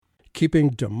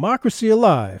keeping democracy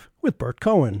alive with Bert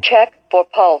Cohen. Check for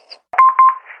pulse.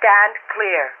 Stand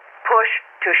clear. Push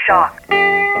to shock.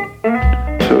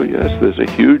 So yes, there's a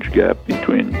huge gap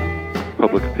between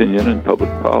public opinion and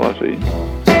public policy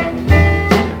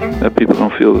that people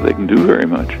don't feel that they can do very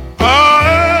much.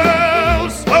 Oh,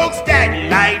 smokestack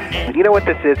lightning. You know what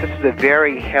this is? This is a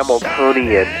very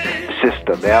Hamiltonian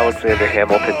system. Alexander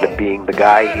Hamilton being the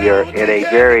guy here in a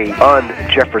very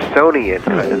un-Jeffersonian.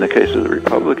 In the case of the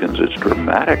Republicans, it's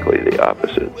dramatically the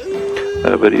opposite.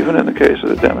 But even in the case of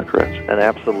the Democrats. An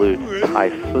absolute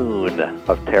typhoon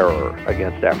of terror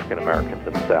against African Americans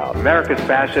in the South. America's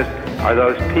fascists are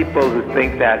those people who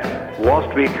think that Wall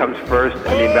Street comes first and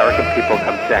the American people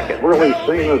come second. Really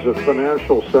seen as a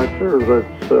financial sector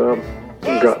that's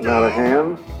gotten out of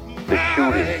hand. The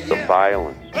shootings, the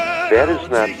violence, that is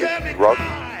not the drug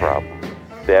problem.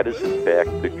 That is, in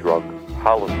fact, the drug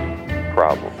policy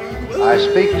problem. I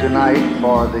speak tonight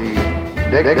for the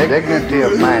dignity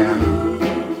of man.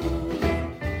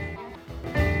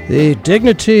 The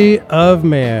dignity of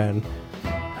man.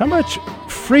 How much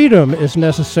freedom is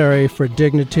necessary for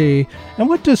dignity, and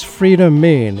what does freedom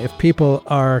mean if people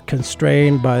are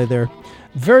constrained by their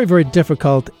very, very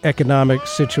difficult economic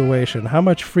situation? How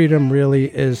much freedom really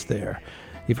is there?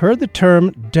 You've heard the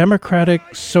term democratic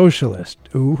socialist.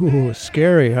 Ooh,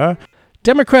 scary, huh?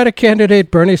 Democratic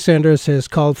candidate Bernie Sanders has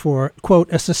called for, quote,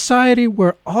 a society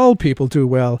where all people do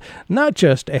well, not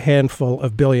just a handful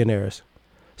of billionaires.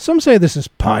 Some say this is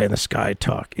pie-in-the-sky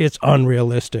talk. It's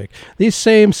unrealistic. These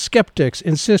same skeptics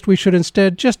insist we should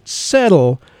instead just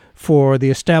settle for the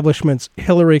establishment's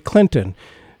Hillary Clinton.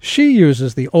 She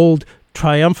uses the old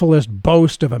triumphalist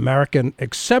boast of American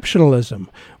exceptionalism.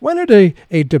 When at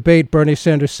a debate, Bernie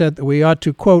Sanders said that we ought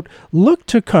to, quote, look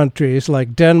to countries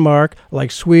like Denmark,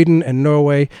 like Sweden and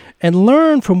Norway, and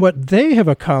learn from what they have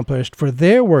accomplished for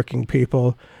their working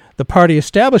people. The party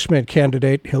establishment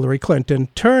candidate, Hillary Clinton,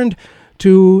 turned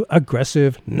to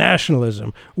aggressive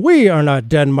nationalism. We are not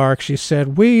Denmark, she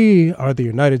said. We are the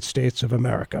United States of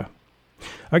America.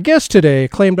 Our guest today,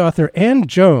 acclaimed author Ann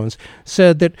Jones,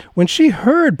 said that when she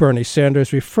heard Bernie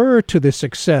Sanders refer to the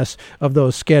success of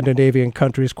those Scandinavian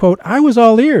countries, quote, I was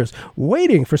all ears,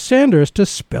 waiting for Sanders to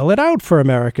spell it out for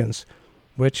Americans,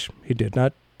 which he did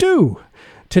not do.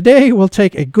 Today, we'll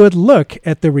take a good look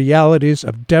at the realities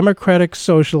of democratic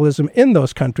socialism in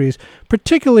those countries,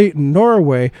 particularly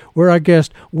Norway, where our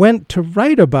guest went to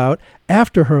write about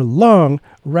after her long,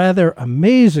 rather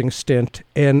amazing stint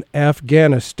in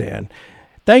Afghanistan.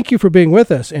 Thank you for being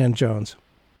with us, Ann Jones.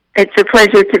 It's a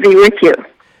pleasure to be with you.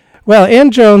 Well, Ann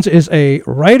Jones is a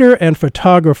writer and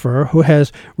photographer who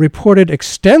has reported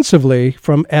extensively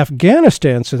from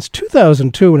Afghanistan since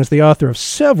 2002 and is the author of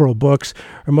several books.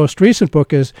 Her most recent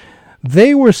book is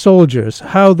They Were Soldiers,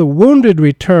 How the Wounded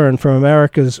Return from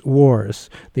America's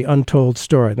Wars, The Untold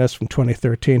Story. And that's from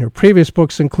 2013. Her previous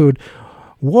books include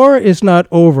War Is Not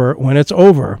Over When It's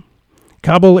Over,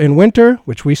 Kabul in Winter,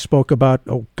 which we spoke about,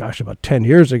 about 10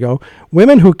 years ago,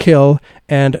 Women Who Kill,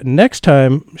 and Next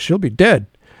Time She'll Be Dead.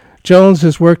 Jones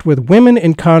has worked with women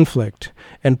in conflict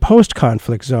and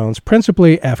post-conflict zones,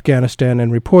 principally Afghanistan,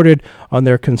 and reported on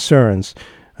their concerns.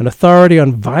 An authority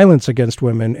on violence against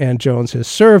women, Ann Jones has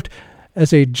served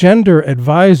as a gender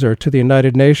advisor to the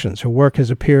United Nations. Her work has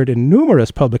appeared in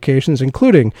numerous publications,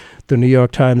 including the New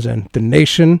York Times and The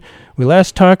Nation. We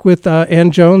last talked with Ann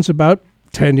Jones about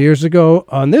 10 years ago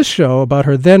on this show about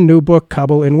her then new book,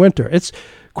 Kabul in Winter. It's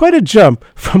quite a jump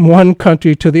from one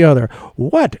country to the other.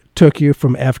 What took you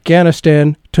from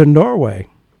Afghanistan to Norway?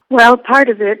 Well, part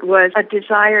of it was a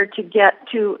desire to get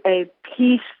to a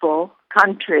peaceful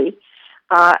country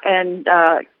and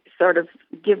sort of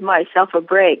give myself a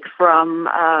break from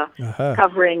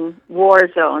covering war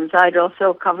zones. I'd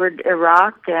also covered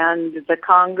Iraq and the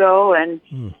Congo and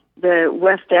the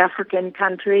West African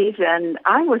countries, and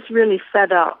I was really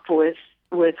fed up with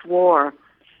war.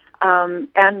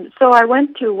 And so I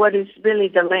went to what is really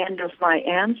the land of my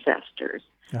ancestors,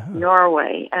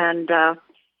 Norway, and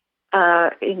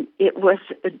it was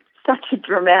such a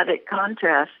dramatic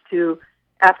contrast to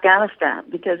Afghanistan,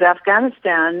 because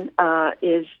Afghanistan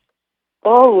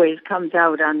always comes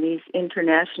out on these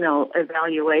international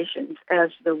evaluations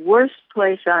as the worst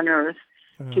place on earth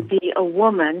to be a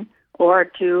woman or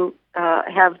to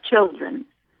have children.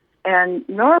 And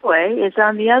Norway is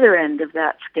on the other end of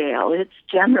that scale. It's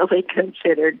generally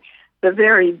considered the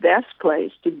very best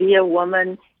place to be a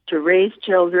woman, to raise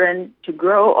children, to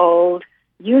grow old,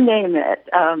 you name it.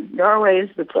 Norway is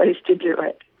the place to do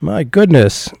it. My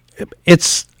goodness.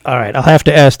 It's, all right, I'll have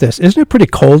to ask this. Isn't it pretty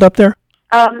cold up there?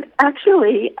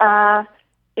 Actually,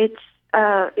 it's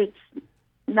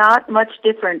not much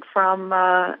different from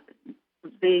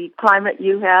the climate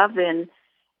you have in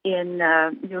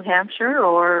New Hampshire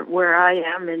or where I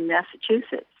am in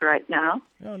Massachusetts right now.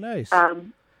 Oh, nice.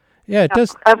 Yeah, it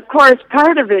does. Of course,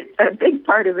 a big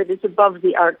part of it is above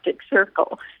the Arctic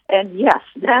Circle. And yes,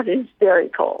 that is very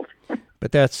cold.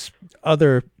 But that's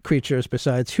other creatures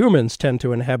besides humans tend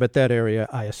to inhabit that area,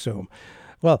 I assume.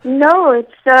 Well, no,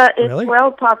 it's really?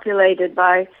 well populated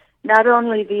by not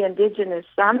only the indigenous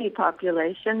Sami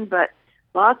population, but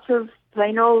lots of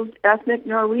plain old ethnic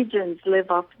Norwegians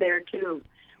live up there too.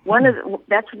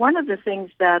 That's one of the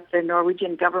things that the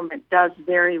Norwegian government does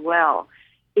very well.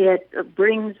 It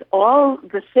brings all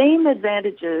the same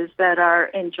advantages that are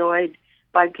enjoyed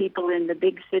by people in the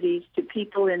big cities to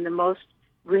people in the most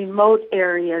remote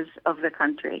areas of the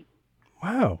country.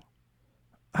 Wow.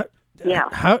 Yeah.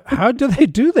 How do they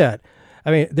do that?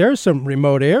 I mean, there are some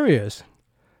remote areas.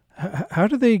 How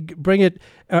do they bring it?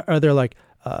 Are there like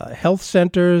health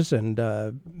centers and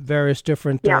various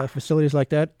different facilities like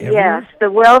that? Yes,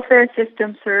 the welfare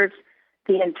system serves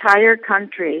the entire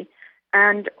country.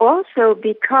 And also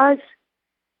because,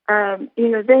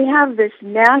 they have this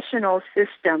national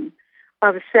system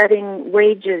of setting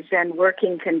wages and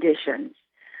working conditions,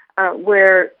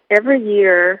 where every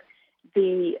year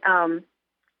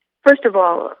first of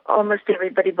all, almost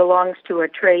everybody belongs to a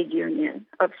trade union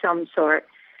of some sort.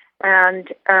 And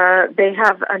they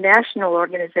have a national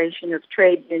organization of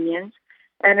trade unions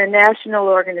and a national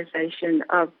organization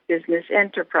of business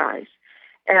enterprise.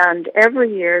 And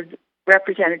every year,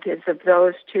 representatives of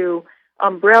those two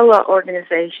umbrella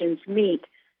organizations meet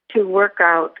to work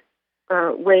out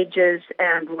wages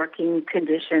and working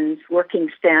conditions, working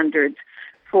standards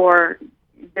for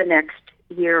the next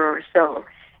year or so.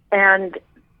 And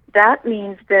that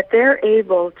means that they're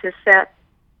able to set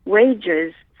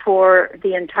wages for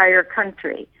the entire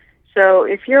country. So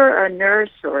if you're a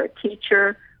nurse or a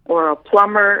teacher or a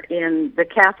plumber in the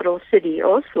capital city,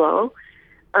 Oslo,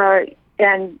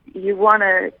 and you want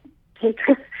to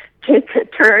take a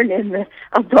turn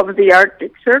above the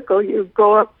Arctic Circle, you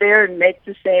go up there and make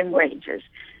the same wages.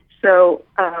 So,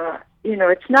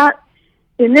 it's not,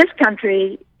 in this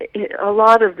country, a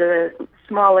lot of the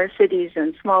smaller cities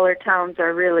and smaller towns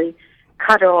are really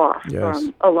cut off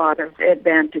from a lot of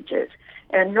advantages.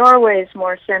 And Norway's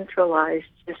more centralized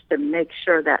system makes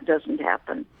sure that doesn't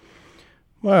happen.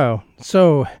 Wow.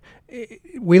 So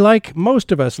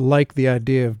most of us like the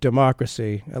idea of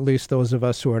democracy, at least those of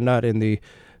us who are not in the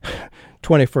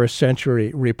 21st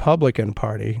century Republican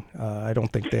Party. I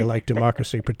don't think they like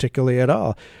democracy particularly at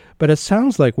all. But it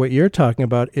sounds like what you're talking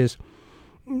about is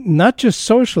not just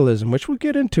socialism, which we'll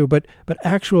get into, but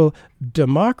actual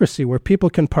democracy where people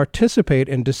can participate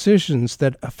in decisions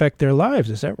that affect their lives.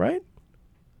 Is that right?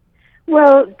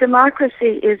 Well,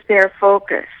 democracy is their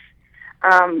focus.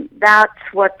 That's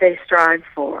what they strive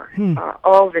for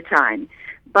all the time.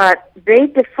 But they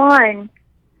define,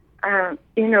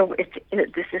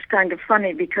 this is kind of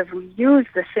funny because we use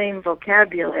the same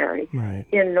vocabulary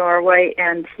in Norway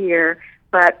and here,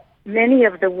 but many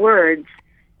of the words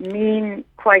mean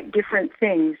quite different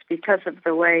things because of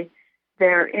the way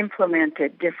they're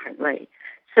implemented differently.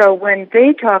 So when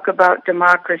they talk about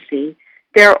democracy,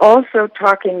 they're also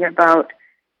talking about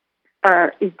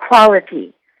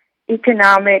equality,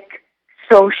 economic,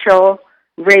 social,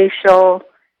 racial,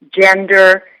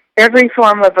 gender, every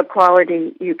form of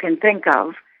equality you can think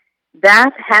of.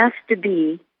 That has to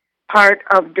be part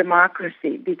of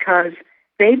democracy because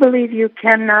they believe you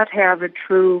cannot have a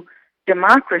true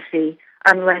democracy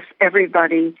unless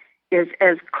everybody is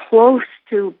as close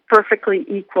to perfectly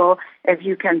equal as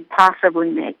you can possibly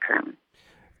make them.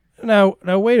 Now,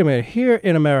 wait a minute. Here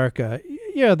in America,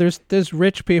 there's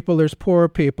rich people, there's poor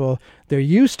people. There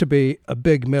used to be a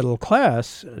big middle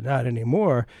class, not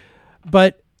anymore.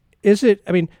 But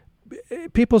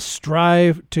people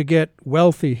strive to get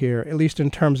wealthy here, at least in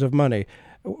terms of money.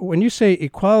 When you say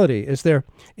equality,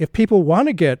 if people want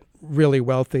to get really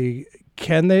wealthy,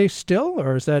 can they still,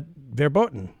 or is that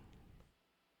verboten?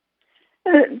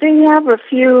 They have a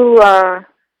few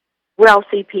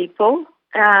wealthy people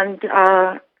and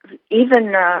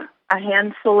even a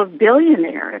handful of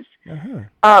billionaires.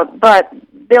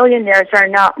 But billionaires are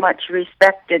not much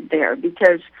respected there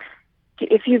because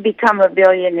if you become a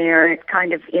billionaire, it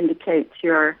kind of indicates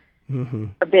you're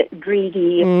a bit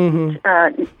greedy,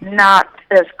 not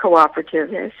as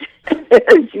cooperative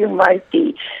as you might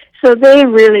be. So they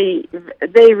really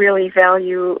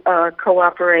value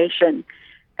cooperation,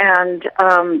 and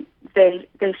they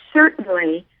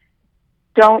certainly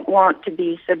don't want to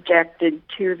be subjected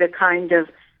to the kind of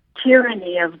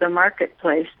tyranny of the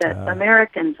marketplace that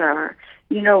Americans are.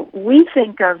 We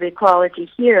think of equality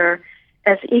here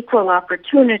as equal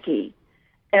opportunity,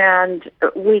 And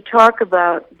we talk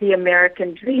about the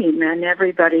American dream, and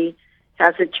everybody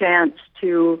has a chance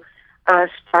to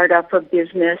start up a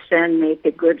business and make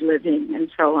a good living and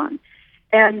so on.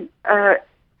 And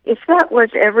if that was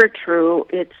ever true,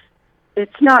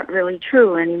 it's not really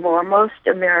true anymore. Most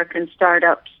American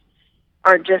startups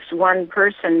are just one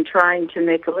person trying to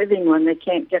make a living when they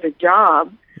can't get a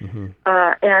job. Mm-hmm.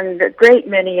 And a great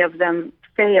many of them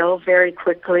fail very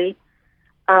quickly.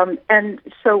 And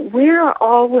so we're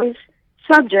always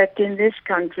subject in this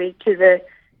country to the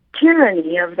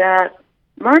tyranny of that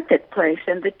marketplace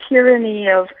and the tyranny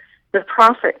of the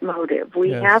profit motive.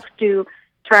 We have to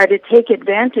try to take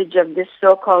advantage of this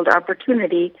so-called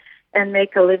opportunity and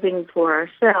make a living for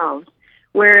ourselves.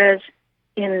 Whereas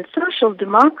in social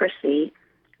democracy,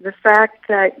 the fact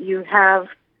that you have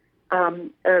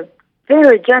a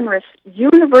very generous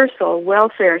universal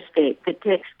welfare state that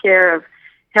takes care of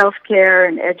health care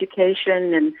and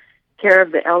education and care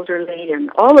of the elderly and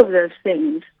all of those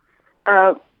things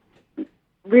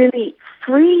really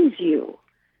frees you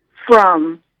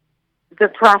from the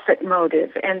profit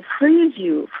motive and frees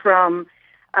you from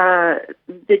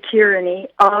the tyranny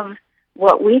of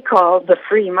what we call the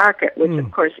free market, which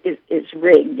of course is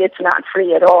rigged. It's not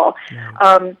free at all.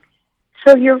 Yeah.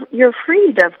 So you're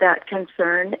freed of that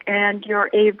concern, and you're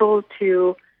able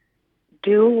to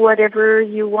do whatever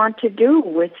you want to do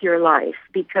with your life,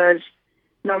 because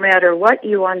no matter what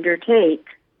you undertake,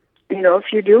 if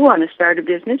you do want to start a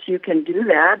business, you can do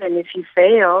that, and if you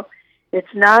fail,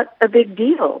 it's not a big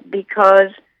deal,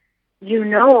 because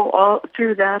all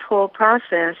through that whole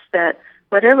process that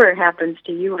whatever happens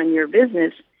to you and your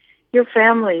business, your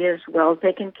family is well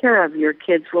taken care of. Your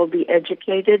kids will be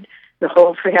educated. The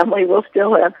whole family will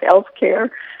still have health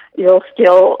care. You'll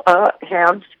still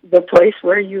have the place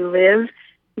where you live.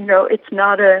 It's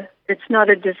not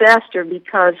a disaster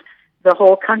because the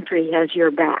whole country has your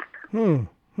back.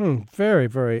 Very,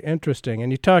 very interesting.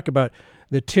 And you talk about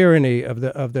the tyranny of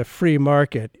the free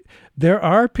market. There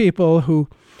are people who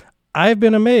I've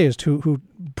been amazed who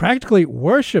practically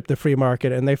worship the free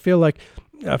market, and they feel like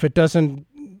if it doesn't,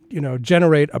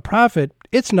 generate a profit,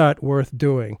 it's not worth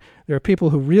doing. There are people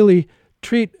who really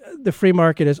treat the free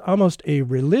market as almost a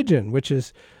religion, which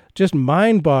is just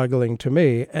mind-boggling to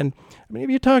me. And I mean, if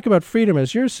you talk about freedom,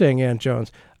 as you're saying, Ann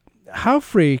Jones, how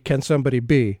free can somebody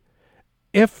be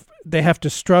if they have to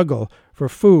struggle for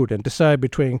food and decide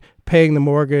between paying the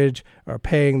mortgage or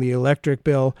paying the electric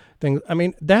bill? I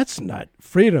mean, that's not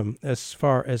freedom as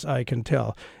far as I can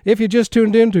tell. If you just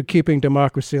tuned in to Keeping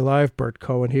Democracy Alive, Bert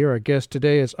Cohen here. Our guest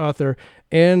today is author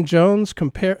Ann Jones,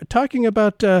 talking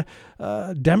about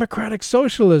democratic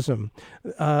socialism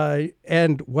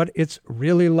and what it's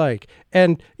really like.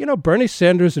 And, Bernie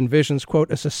Sanders envisions,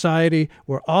 quote, a society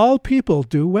where all people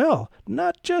do well,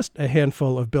 not just a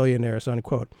handful of billionaires,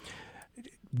 unquote.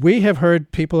 We have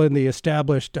heard people in the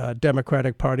established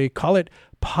Democratic Party call it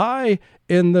pie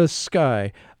in the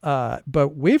sky.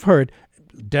 But we've heard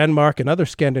Denmark and other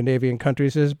Scandinavian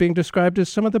countries as being described as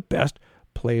some of the best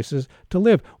places to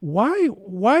live.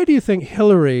 Why do you think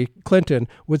Hillary Clinton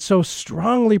would so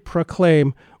strongly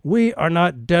proclaim we are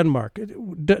not Denmark?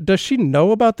 Does she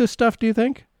know about this stuff, do you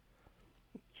think?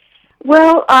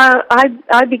 Well,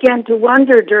 I began to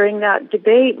wonder during that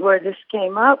debate where this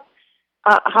came up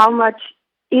how much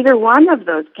either one of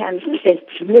those candidates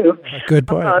knew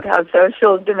about how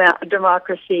social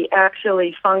democracy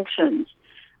actually functions,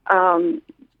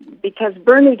 because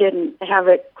Bernie didn't have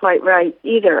it quite right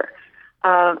either.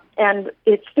 And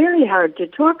it's very hard to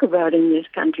talk about in this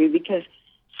country because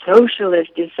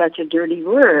socialist is such a dirty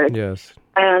word. Yes.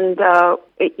 And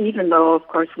even though, of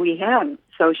course, we have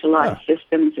socialized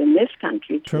systems in this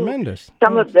country too. Tremendous.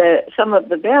 Some of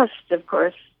the best, of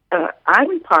course,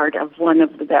 I'm part of one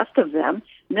of the best of them,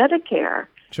 Medicare,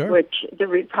 which the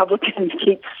Republicans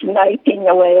keep sniping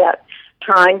away at,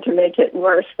 trying to make it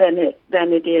worse than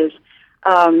it is.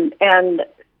 And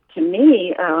to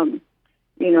me,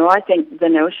 I think the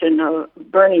notion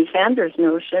of Bernie Sanders'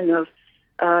 notion of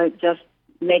just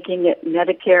making it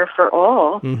Medicare for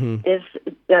all is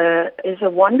a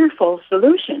wonderful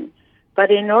solution. But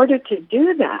in order to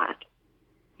do that,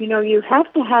 you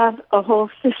have to have a whole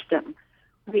system.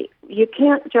 You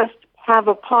can't just have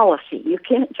a policy. You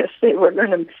can't just say we're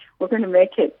going to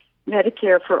make it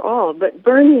Medicare for all. But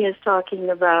Bernie is talking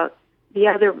about the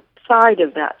other side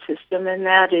of that system, and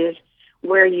that is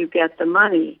where you get the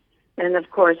money. And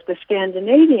of course, the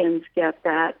Scandinavians get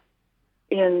that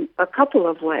in a couple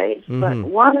of ways. But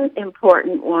one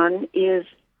important one is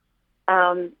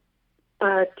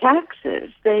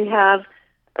taxes. They have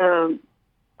a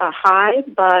high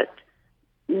but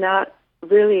not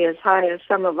really as high as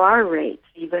some of our rates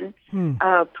even,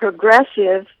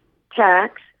 progressive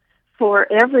tax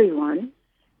for everyone,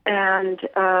 and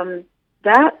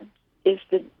that is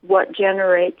what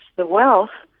generates the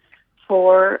wealth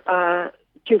for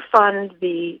to fund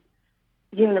the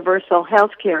universal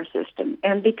health care system.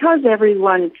 And because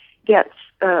everyone gets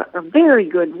a very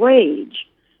good wage,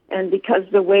 and because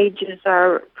the wages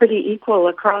are pretty equal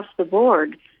across the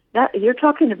board, that you're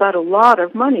talking about a lot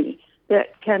of money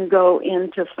that can go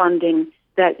into funding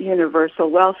that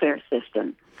universal welfare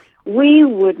system. We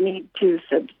would need to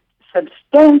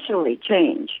substantially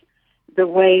change the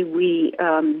way we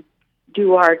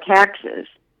do our taxes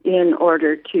in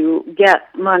order to get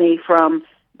money from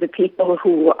the people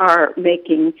who are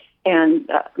making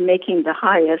the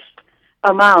highest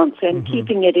amounts and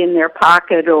keeping it in their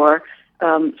pocket or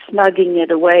snugging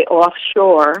it away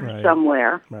offshore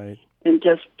somewhere, and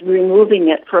just removing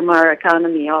it from our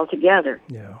economy altogether.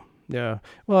 Yeah.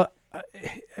 Well,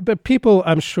 but people,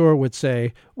 I'm sure, would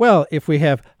say, well, if we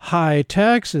have high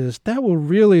taxes, that will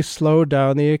really slow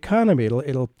down the economy.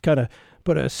 It'll kind of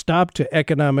put a stop to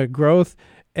economic growth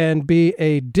and be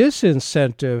a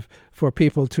disincentive for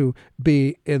people to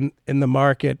be in the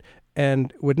market,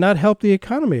 and would not help the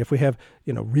economy if we have,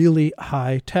 really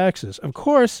high taxes. Of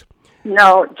course.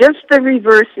 No, just the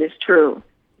reverse is true.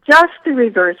 Just the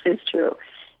reverse is true.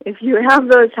 If you have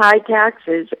those high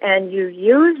taxes and you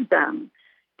use them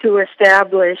to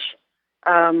establish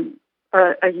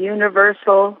a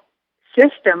universal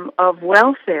system of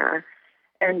welfare,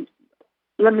 and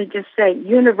let me just say,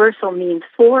 universal means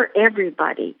for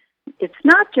everybody. It's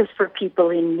not just for people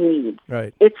in need.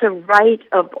 Right. It's a right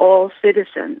of all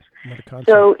citizens.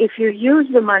 So if you use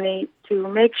the money to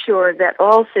make sure that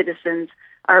all citizens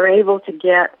are able to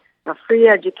get a free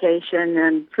education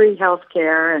and free health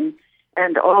care and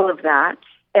all of that,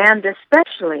 and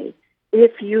especially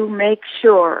if you make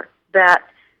sure that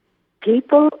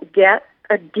people get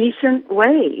a decent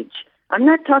wage. I'm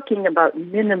not talking about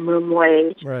minimum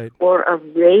wage or a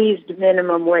raised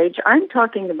minimum wage. I'm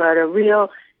talking about a real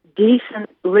decent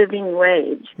living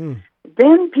wage.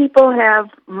 Then people have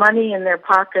money in their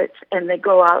pockets and they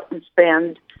go out and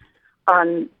spend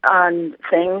on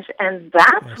things, and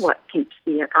that's what keeps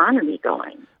the economy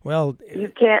going. Well, you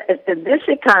can't. This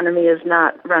economy is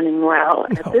not running well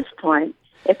at this point,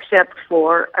 except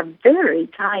for a very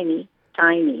tiny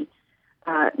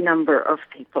number of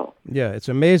people. Yeah, it's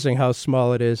amazing how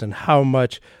small it is and how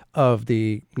much of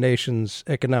the nation's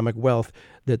economic wealth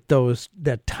that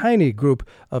tiny group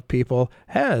of people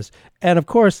has. And of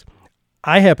course,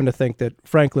 I happen to think that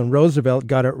Franklin Roosevelt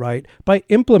got it right by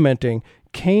implementing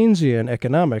Keynesian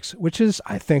economics, which is,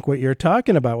 I think, what you're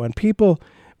talking about.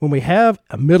 When we have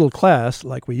a middle class,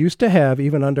 like we used to have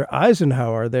even under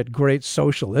Eisenhower, that great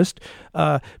socialist,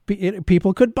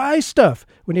 people could buy stuff.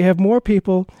 When you have more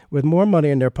people with more money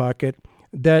in their pocket,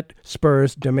 that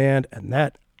spurs demand, and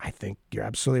that, I think you're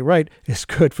absolutely right, is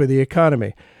good for the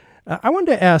economy. I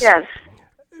wanted to ask,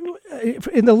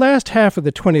 in the last half of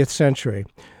the 20th century,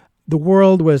 the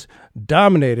world was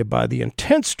dominated by the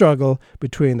intense struggle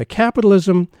between the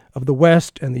capitalism of the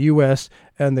West and the U.S.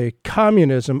 and the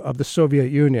communism of the Soviet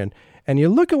Union. And you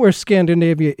look at where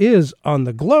Scandinavia is on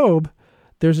the globe,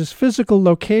 there's this physical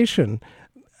location.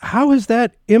 How has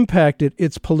that impacted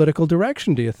its political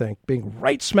direction, do you think, being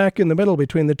right smack in the middle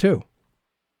between the two?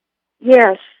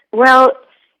 Yes. Well,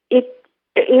 it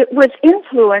was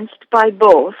influenced by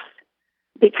both,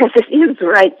 because it is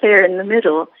right there in the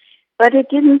middle. But it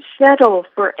didn't settle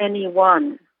for any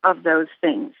one of those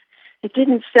things. It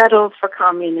didn't settle for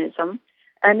communism,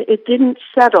 and it didn't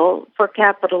settle for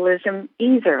capitalism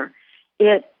either.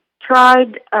 It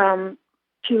tried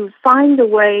to find a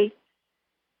way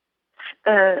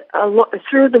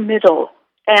through the middle,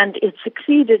 and it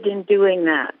succeeded in doing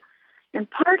that. And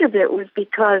part of it was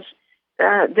because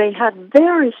they had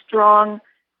very strong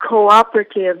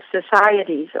cooperative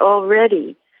societies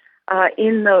already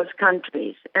in those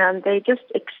countries, and they just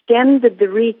extended the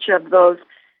reach of those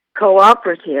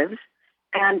cooperatives.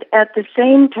 And at the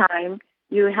same time,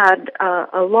 you had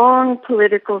a long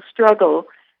political struggle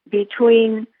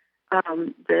between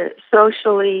the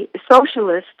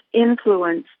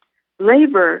socialist-influenced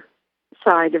labor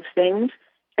side of things,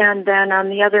 and then on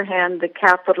the other hand, the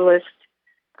capitalist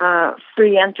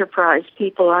free enterprise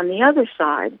people on the other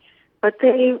side. But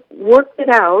they worked it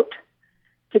out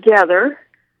together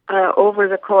over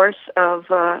the course of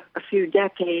a few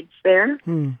decades there,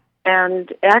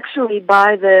 and actually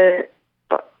by the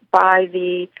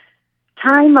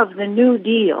time of the New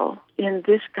Deal in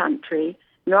this country,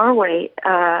 Norway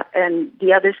and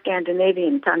the other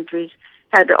Scandinavian countries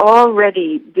had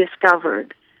already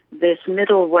discovered this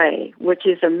middle way, which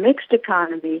is a mixed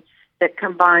economy that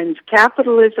combines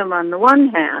capitalism on the one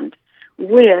hand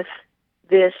with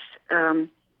this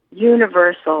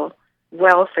universal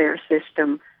welfare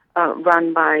system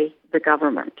run by the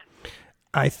government.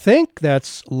 I think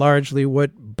that's largely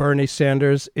what Bernie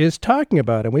Sanders is talking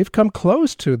about, and we've come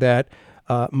close to that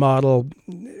model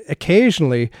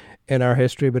occasionally in our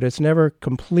history, but it's never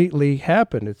completely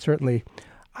happened. It certainly,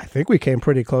 I think we came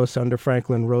pretty close under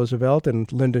Franklin Roosevelt,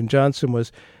 and Lyndon Johnson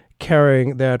was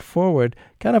carrying that forward,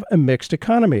 kind of a mixed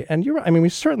economy. And you're right, I mean, we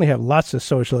certainly have lots of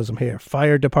socialism here.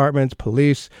 Fire departments,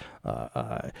 police,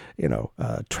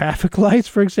 traffic lights,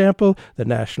 for example, the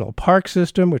national park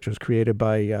system, which was created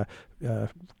by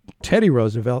Teddy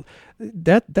Roosevelt.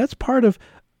 That's part of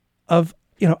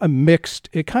a mixed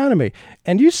economy.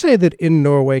 And you say that in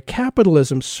Norway,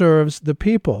 capitalism serves the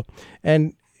people.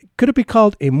 And could it be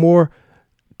called a more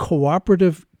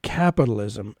cooperative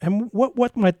capitalism? And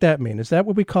what might that mean? Is that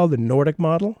what we call the Nordic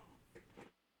model?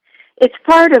 It's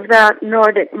part of that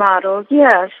Nordic model,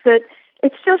 yes. But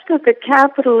it's just that the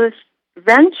capitalist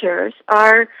ventures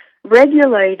are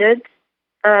regulated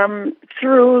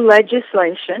through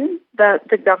legislation that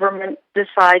the government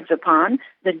decides upon,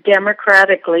 the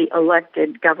democratically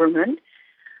elected government.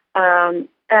 So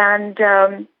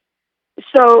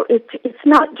it's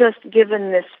not just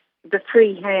given the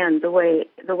free hand the way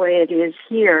it is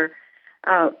here.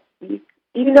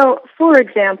 For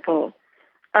example,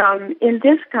 in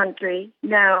this country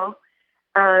now,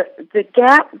 the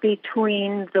gap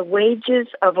between the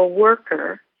wages of a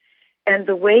worker and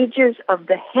the wages of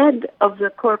the head of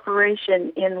the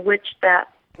corporation in which that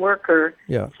worker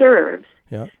serves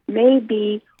may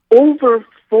be over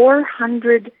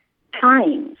 400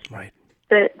 times. Right.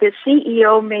 The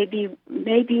CEO may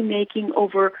be making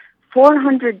over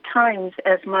 400 times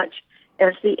as much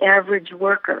as the average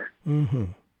worker. Mm-hmm.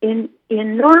 In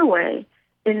Norway,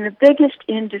 in the biggest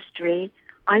industry,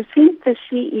 I think the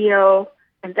CEO,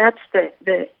 and that's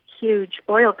the huge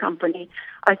oil company,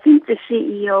 I think the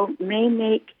CEO may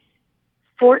make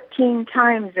 14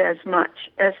 times as much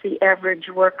as the average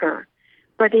worker.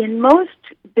 But in most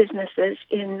businesses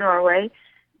in Norway,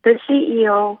 the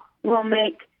CEO will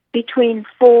make between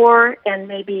 4 and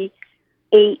maybe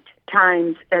 8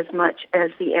 times as much as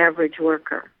the average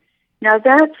worker. Now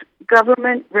that's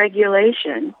government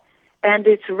regulation, and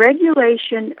it's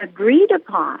regulation agreed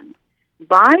upon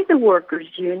by the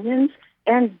workers' unions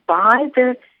and by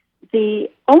the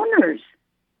owners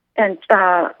and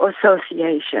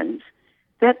associations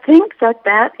that think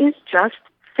that is just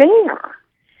fair.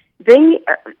 They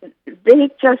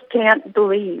just can't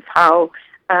believe how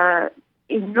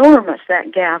enormous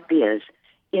that gap is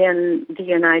in the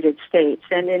United States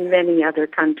and in many other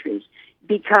countries,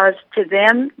 because to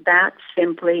them that's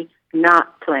simply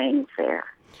not playing fair.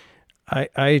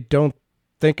 I don't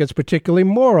think it's particularly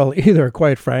moral either,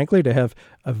 quite frankly, to have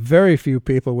a very few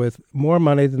people with more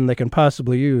money than they can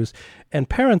possibly use. And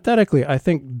parenthetically, I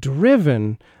think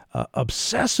driven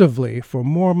obsessively for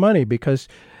more money, because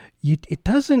it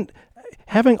doesn't,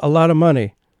 having a lot of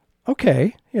money,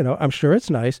 okay, I'm sure it's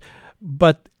nice,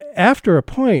 but after a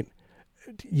point,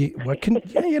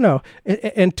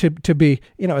 and to be,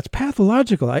 it's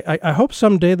pathological. I hope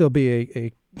someday there'll be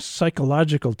a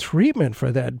psychological treatment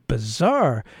for that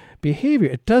bizarre behavior.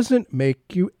 It doesn't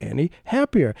make you any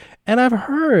happier. And I've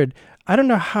heard, I don't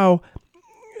know how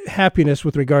happiness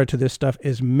with regard to this stuff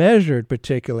is measured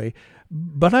particularly,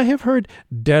 but I have heard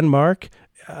Denmark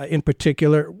in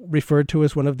particular referred to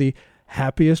as one of the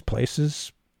happiest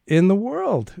places in the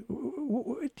world.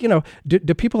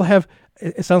 Do people have,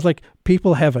 it sounds like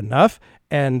people have enough,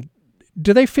 and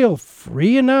do they feel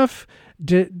free enough?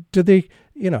 Do they,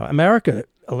 America,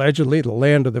 allegedly the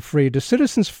land of the free, do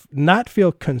citizens not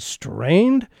feel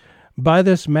constrained by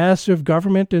this massive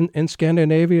government in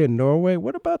Scandinavia and Norway?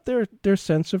 What about their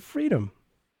sense of freedom?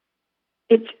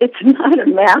 It's not a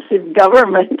massive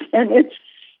government, and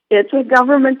it's a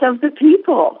government of the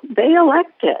people. They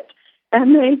elect it,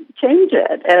 and they change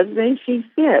it as they see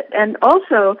fit. And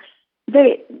also,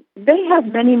 they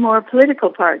have many more political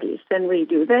parties than we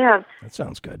do. They have, that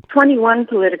sounds good, 21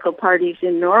 political parties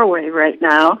in Norway right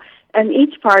now, and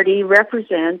each party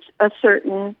represents a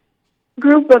certain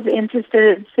group of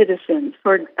interested citizens.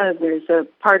 There's a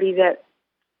party that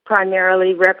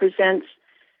primarily represents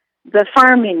the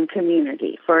farming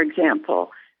community, for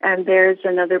example, and there's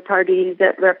another party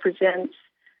that represents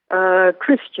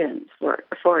Christians,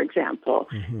 for example.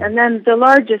 Mm-hmm. And then the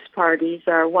largest parties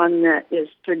are one that is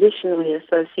traditionally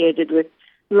associated with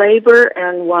labor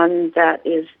and one that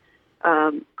is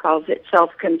calls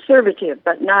itself conservative,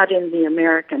 but not in the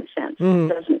American sense.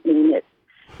 Mm-hmm. It doesn't mean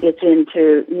it's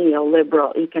into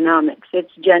neoliberal economics.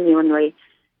 It's genuinely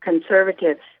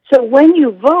conservative. So when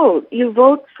you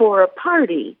vote for a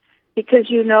party because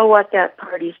you know what that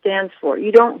party stands for.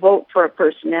 You don't vote for a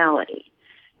personality.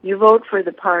 You vote for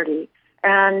the party.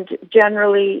 And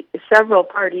generally, several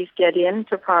parties get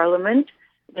into Parliament.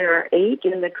 There are 8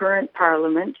 in the current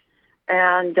Parliament,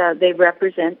 and they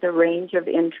represent the range of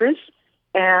interests,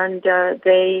 and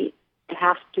they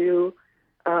have to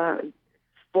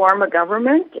form a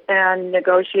government and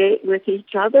negotiate with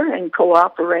each other and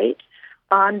cooperate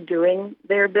on doing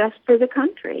their best for the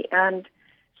country. And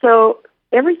so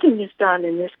everything is done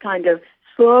in this kind of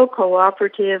slow,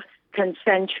 cooperative,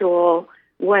 consensual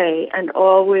way, and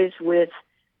always with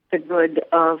the good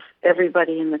of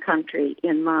everybody in the country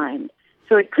in mind.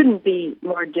 So it couldn't be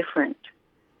more different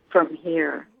from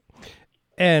here.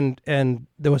 And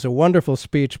there was a wonderful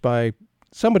speech by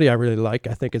somebody I really like,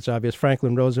 I think it's obvious,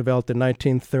 Franklin Roosevelt in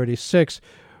 1936,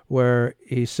 where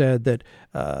he said that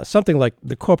something like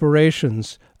the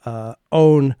corporations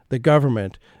own the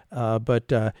government,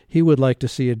 but he would like to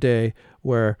see a day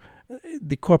where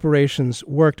the corporations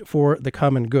worked for the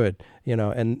common good,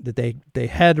 and that they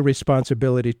had a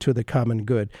responsibility to the common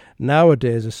good.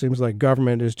 Nowadays, it seems like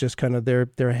government is just kind of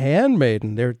their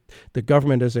handmaiden. The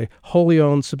government is a wholly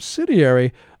owned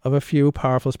subsidiary of a few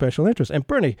powerful special interests. And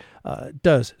Bernie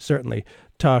does certainly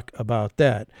talk about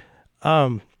that.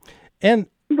 Actually,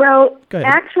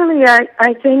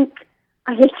 I think,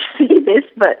 I hate to say this,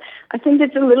 but I think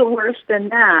it's a little worse than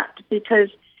that, because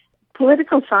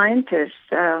political scientists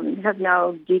have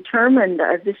now determined,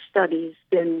 this study's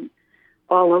been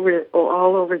all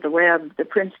over the web, the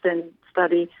Princeton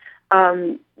study,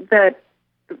 that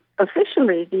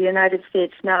officially the United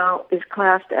States now is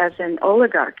classed as an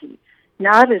oligarchy,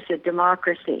 not as a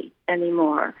democracy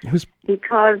anymore,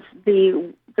 because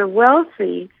the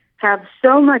wealthy have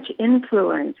so much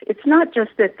influence. It's not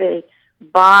just that they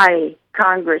buy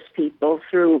Congress people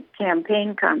through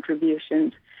campaign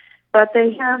contributions, but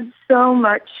they have so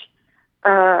much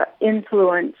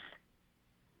influence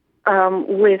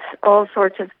with all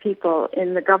sorts of people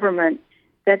in the government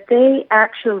that they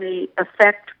actually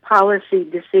affect policy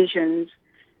decisions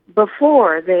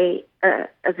before they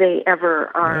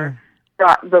ever are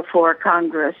brought before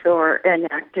Congress or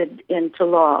enacted into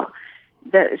law.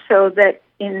 So that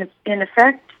in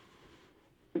effect,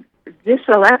 this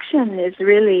election is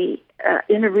really,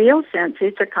 in a real sense,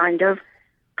 it's a kind of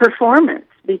performance,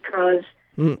 because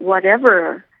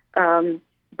whatever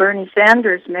Bernie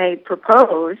Sanders may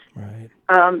propose,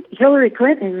 Hillary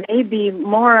Clinton may be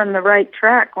more on the right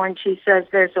track when she says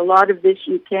there's a lot of this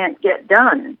you can't get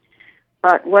done.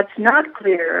 But what's not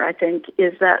clear, I think,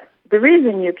 is that the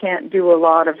reason you can't do a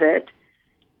lot of it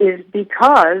is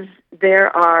because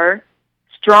there are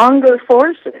stronger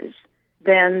forces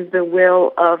than the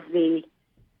will of the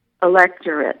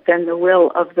electorate, than the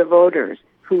will of the voters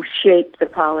who shape the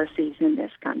policies in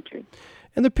this country.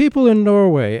 And the people in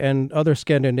Norway and other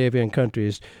Scandinavian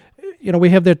countries, we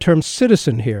have that term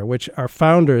citizen here, which our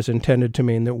founders intended to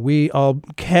mean that we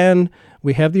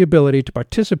have the ability to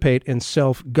participate in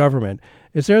self-government.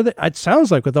 It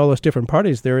sounds like with all those different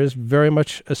parties, there is very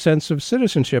much a sense of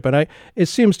citizenship. And it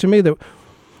seems to me that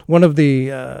one of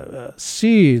the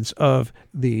seeds of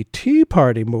the Tea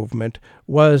Party movement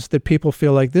was that people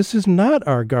feel like this is not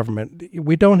our government.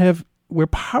 We're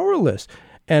powerless.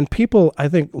 And people, I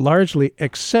think, largely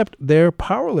accept their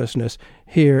powerlessness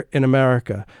here in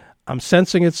America. I'm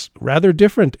sensing it's rather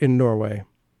different in Norway.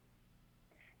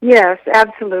 Yes,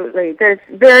 absolutely. There's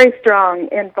very strong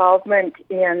involvement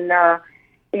in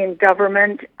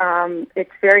government.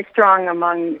 It's very strong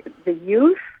among the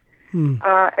youth.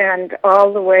 And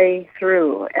all the way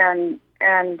through. And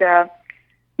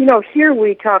here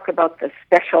we talk about the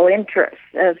special interests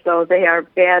as though they are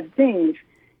bad things.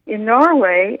 In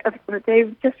Norway,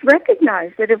 they've just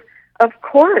recognized that, of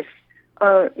course,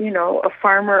 a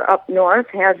farmer up north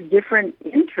has different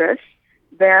interests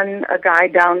than a guy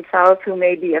down south who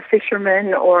may be a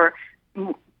fisherman or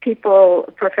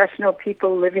professional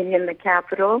people living in the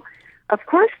capital. Of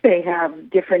course they have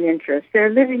different interests. They're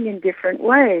living in different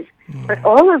ways. But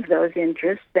all of those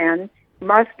interests then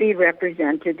must be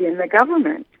represented in the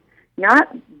government, not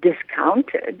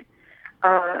discounted.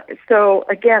 So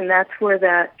again, that's where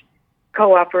that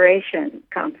cooperation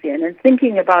comes in, and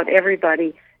thinking about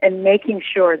everybody and making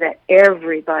sure that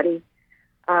everybody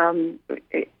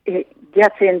it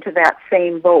gets into that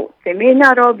same boat. They may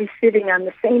not all be sitting on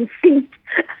the same seat.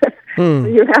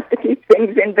 You have to keep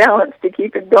things in balance to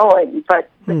keep it going, but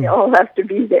they all have to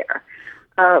be there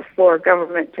for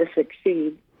government to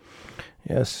succeed.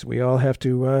 Yes, we all have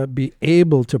to be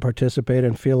able to participate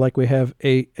and feel like we have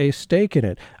a stake in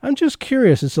it. I'm just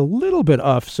curious, it's a little bit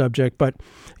off subject, but,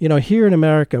 here in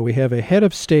America, we have a head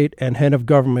of state and head of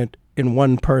government in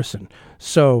one person.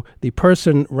 So the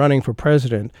person running for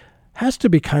president has to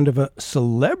be kind of a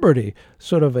celebrity,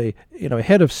 sort of a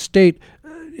head of state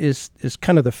is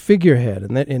kind of the figurehead.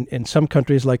 And then in some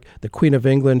countries like the Queen of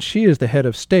England, she is the head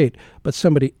of state, but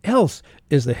somebody else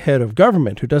is the head of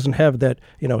government who doesn't have that,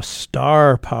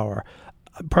 star power.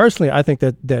 Personally, I think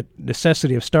that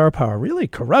necessity of star power really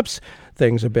corrupts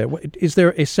things a bit. Is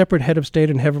there a separate head of state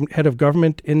and head of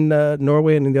government in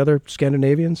Norway and in the other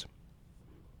Scandinavians?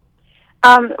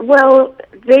 Well,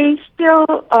 they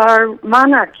still are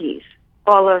monarchies,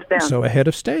 all of them. So a head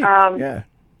of state, yeah.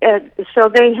 So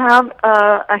they have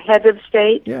a head of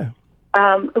state, yeah,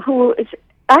 who is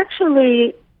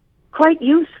actually quite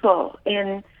useful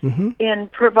in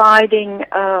providing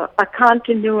a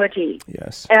continuity.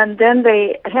 Yes. And then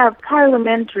they have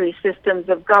parliamentary systems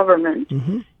of government,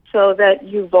 so that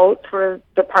you vote for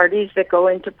the parties that go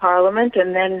into parliament,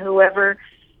 and then whoever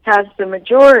has the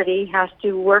majority has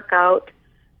to work out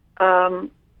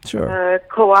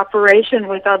cooperation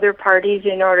with other parties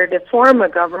in order to form a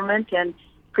government and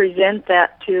present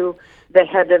that to the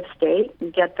head of state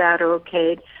and get that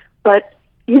okayed. But,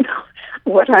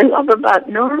 what I love about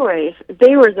Norway is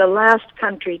they were the last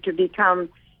country to become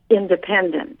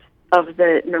independent of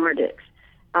the Nordics.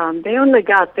 They only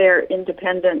got their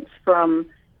independence from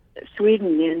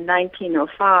Sweden in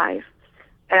 1905.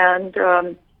 And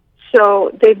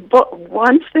so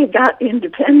once they got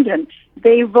independent,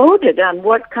 they voted on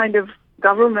what kind of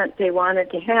government they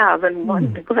wanted to have. And one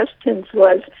of the questions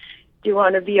was, do you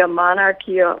want to be a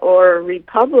monarchy or a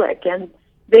republic? And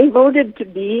they voted to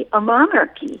be a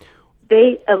monarchy.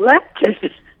 They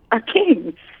elected a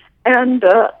king, and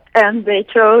they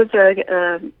chose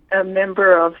a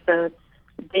member of the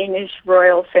Danish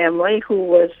royal family who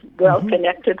was well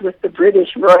connected with the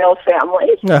British royal family.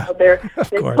 So they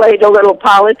played a little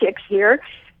politics here,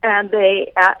 and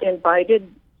they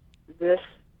invited this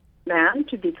man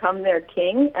to become their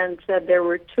king and said there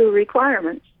were two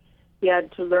requirements. He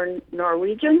had to learn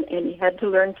Norwegian, and he had to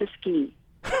learn to ski.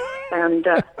 And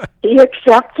he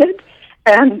accepted,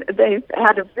 and they've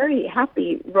had a very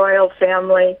happy royal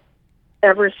family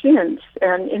ever since.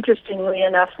 And interestingly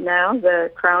enough now,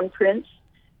 the crown prince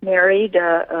married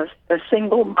a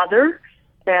single mother,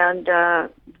 and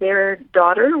their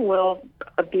daughter will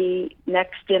be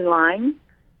next in line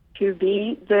to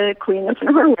be the Queen of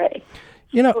Norway.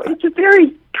 So it's a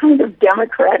very kind of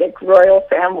democratic royal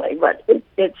family, but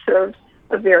it serves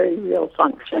a very real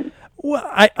function. Well,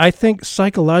 I think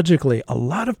psychologically, a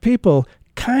lot of people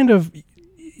kind of,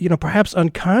 perhaps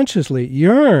unconsciously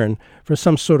yearn for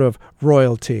some sort of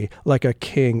royalty, like a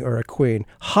king or a queen.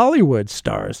 Hollywood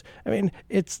stars. I mean,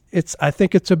 I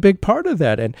think it's a big part of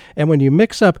that. And when you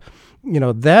mix up,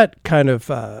 that kind of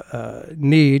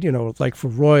need, like for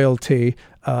royalty,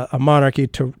 a monarchy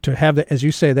to have, as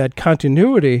you say, that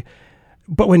continuity.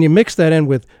 But when you mix that in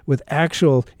with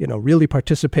actual, really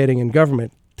participating in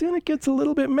government, then it gets a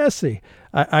little bit messy.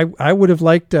 I would have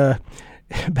liked,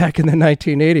 back in the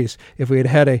 1980s, if we had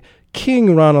had a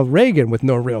King Ronald Reagan with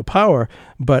no real power,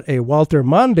 but a Walter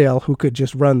Mondale who could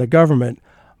just run the government,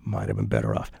 might have been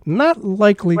better off. Not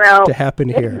likely to happen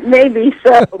here. Maybe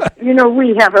so.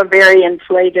 We have a very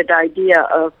inflated idea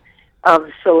of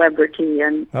celebrity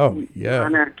and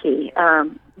monarchy,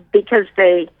 because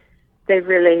they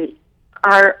really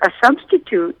are a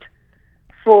substitute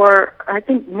for, I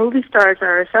think movie stars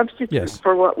are a substitute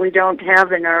for what we don't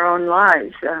have in our own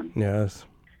lives. Yes.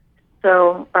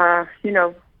 So,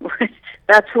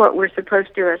 that's what we're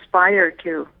supposed to aspire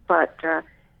to, but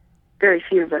very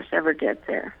few of us ever get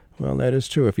there. Well, that is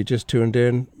true. If you just tuned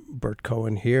in, Bert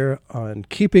Cohen here on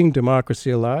Keeping Democracy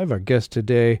Alive. Our guest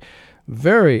today,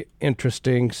 very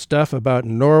interesting stuff about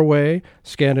Norway,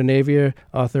 Scandinavia,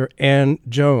 author Ann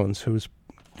Jones, who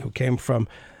came from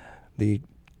the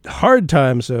hard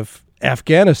times of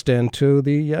Afghanistan to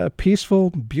the peaceful,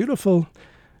 beautiful,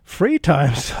 free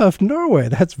times of Norway.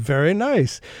 That's very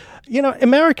nice.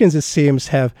 Americans, it seems,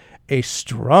 have a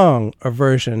strong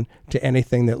aversion to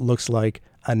anything that looks like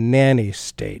a nanny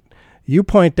state. You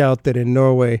point out that in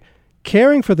Norway,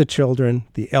 caring for the children,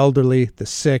 the elderly, the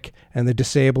sick, and the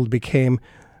disabled became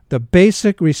the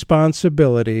basic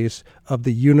responsibilities of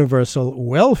the universal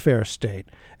welfare state.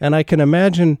 And I can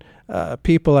imagine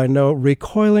people I know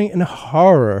recoiling in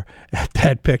horror at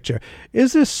that picture.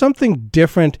 Is there something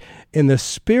different in the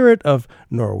spirit of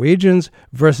Norwegians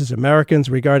versus Americans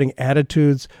regarding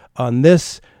attitudes on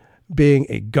this being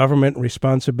a government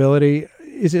responsibility?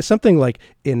 is it something like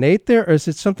innate there, or is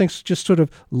it something just sort of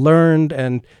learned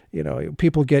and,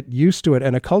 people get used to it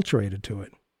and acculturated to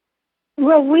it?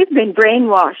 Well, we've been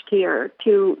brainwashed here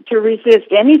to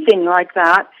resist anything like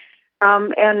that.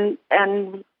 And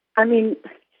I mean,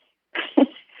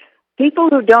 people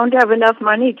who don't have enough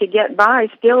money to get by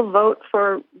still vote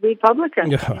for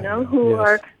Republicans, who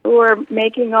are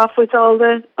making off with all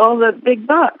the big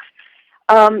bucks.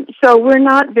 So we're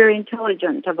not very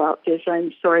intelligent about this,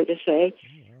 I'm sorry to say.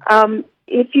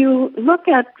 If you look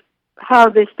at how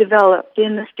this developed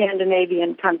in the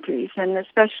Scandinavian countries, and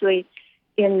especially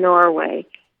in Norway,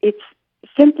 it's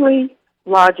simply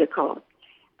logical.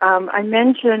 I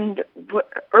mentioned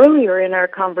earlier in our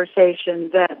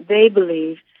conversation that they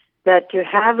believe that to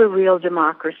have a real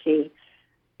democracy,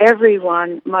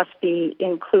 everyone must be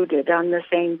included on the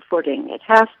same footing. It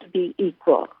has to be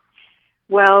equal.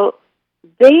 Well,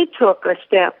 they took a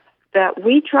step that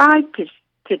we tried to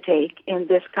take in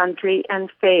this country and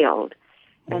failed.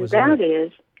 And that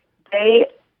is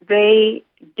they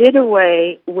did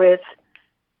away with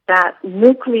that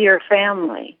nuclear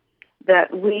family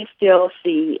that we still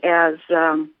see as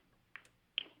the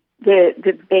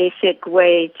basic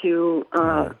way to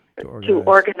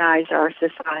organize our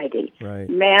society. Right.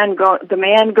 The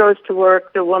man goes to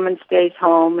work, the woman stays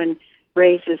home and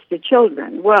raises the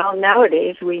children. Well,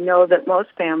 nowadays we know that most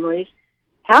families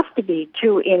have to be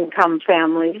two-income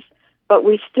families, but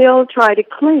we still try to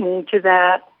cling to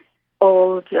that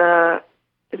old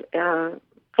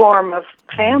form of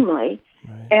family.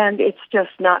 Right. And it's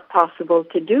just not possible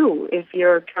to do if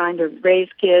you're trying to raise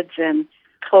kids and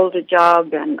hold a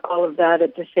job and all of that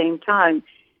at the same time.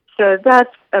 So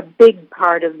that's a big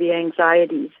part of the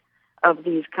anxieties of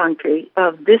this country,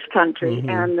 mm-hmm.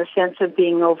 and the sense of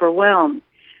being overwhelmed.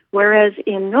 Whereas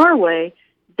in Norway,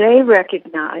 they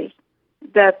recognize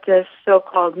that this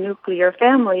so-called nuclear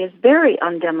family is very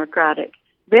undemocratic,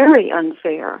 very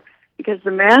unfair, because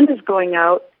the man is going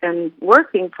out and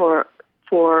working for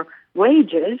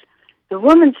wages. The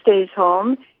woman stays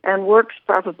home and works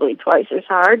probably twice as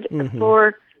hard mm-hmm.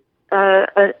 for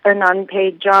an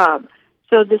unpaid job.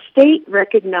 So the state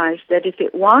recognized that if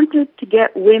it wanted to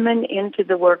get women into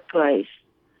the workplace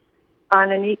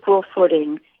on an equal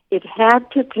footing, it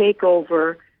had to take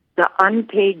over the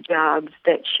unpaid jobs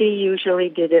that she usually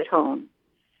did at home.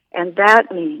 And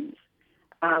that means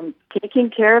taking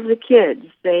care of the kids.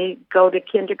 They go to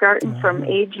kindergarten uh-huh. from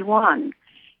age 1.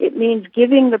 It means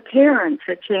giving the parents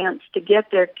a chance to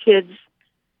get their kids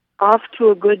off to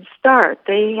a good start.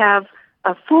 They have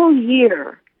a full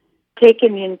year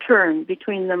taken in turn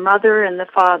between the mother and the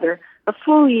father, a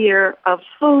full year of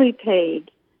fully paid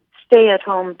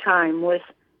stay-at-home time with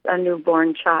a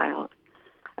newborn child.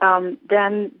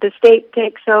 Then the state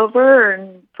takes over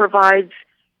and provides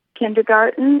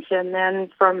kindergartens, and then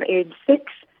from age 6,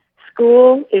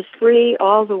 school is free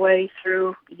all the way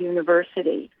through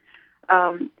university.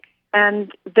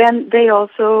 And then they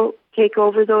also take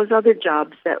over those other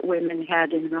jobs that women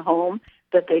had in the home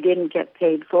that they didn't get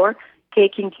paid for,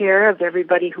 taking care of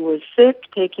everybody who was sick,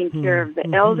 taking care of the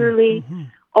mm-hmm, elderly, mm-hmm.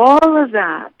 all of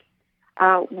that.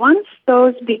 Once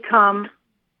those become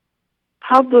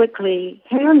publicly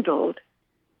handled,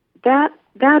 that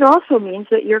also means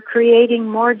that you're creating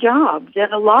more jobs.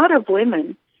 And a lot of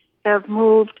women have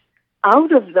moved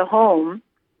out of the home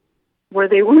where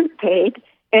they weren't paid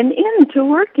and into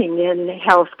working in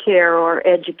healthcare or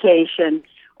education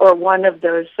or one of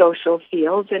those social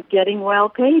fields and getting well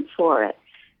paid for it.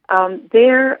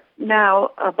 They're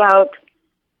now about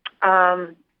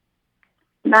 90%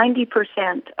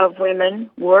 of women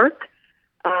work.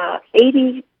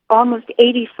 Almost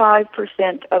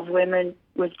 85% of women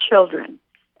with children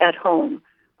at home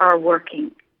are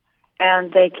working.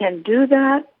 And they can do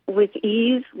that with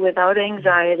ease, without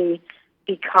anxiety,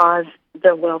 because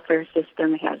the welfare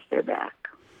system has their back.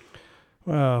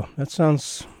 Wow, that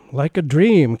sounds like a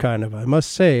dream, kind of, I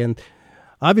must say. And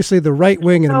obviously the right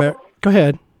wing in America... Go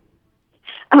ahead.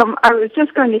 I was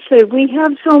just going to say, we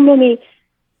have so many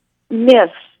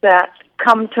myths that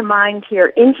come to mind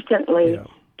here instantly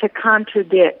to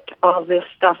contradict all this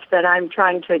stuff that I'm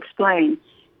trying to explain.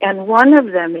 And one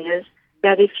of them is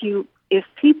that if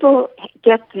people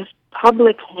get this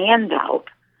public handout,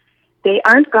 they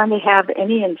aren't going to have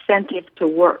any incentive to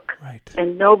work, right.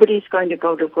 And nobody's going to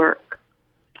go to work.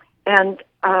 And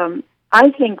I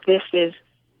think this is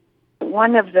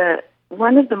one of the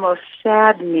most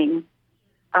saddening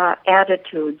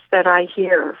attitudes that I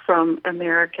hear from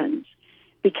Americans,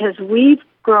 because we've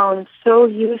grown so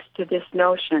used to this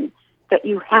notion that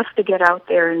you have to get out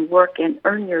there and work and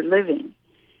earn your living,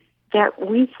 that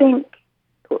we think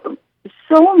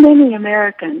so many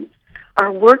Americans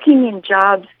are working in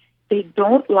jobs they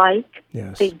don't like,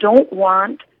 they don't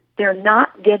want, they're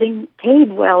not getting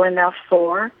paid well enough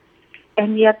for,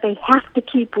 and yet they have to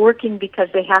keep working because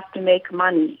they have to make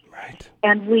money. Right.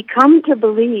 And we come to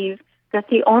believe that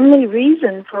the only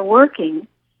reason for working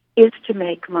is to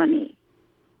make money.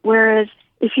 Whereas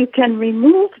if you can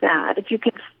remove that, if you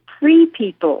can free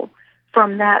people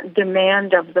from that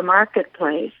demand of the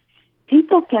marketplace,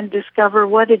 people can discover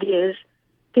what it is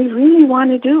they really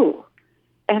want to do.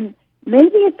 And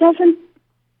maybe it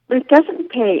doesn't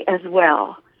pay as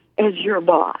well as your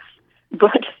boss,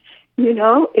 but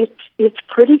it's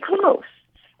pretty close.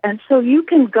 And so you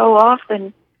can go off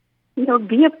and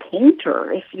be a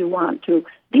painter if you want to,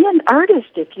 be an artist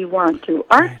if you want to.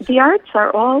 The arts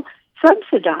are all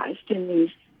subsidized in these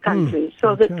countries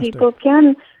so that people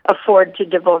can afford to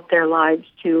devote their lives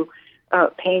to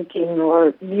painting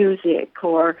or music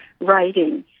or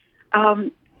writing.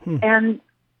 And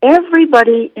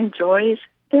everybody enjoys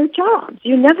their jobs.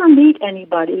 You never meet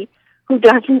anybody who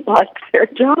doesn't like their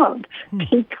job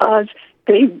because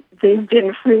they've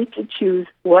been free to choose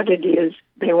what it is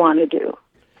they want to do.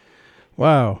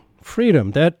 Wow,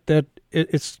 freedom!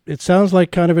 It sounds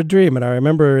like kind of a dream. And I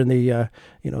remember in the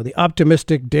the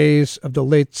optimistic days of the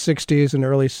late '60s and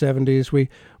early '70s,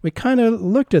 we kind of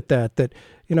looked at that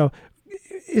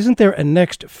isn't there a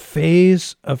next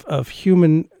phase of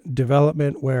human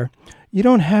development where you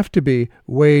don't have to be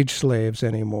wage slaves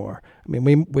anymore? I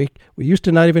mean, we used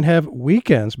to not even have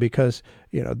weekends because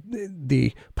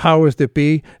the powers that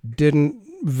be didn't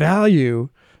value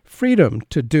freedom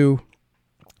to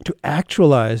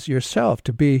actualize yourself,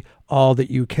 to be all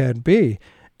that you can be.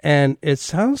 And it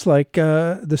sounds like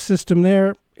the system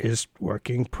there is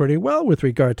working pretty well with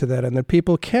regard to that, and that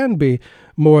people can be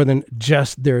more than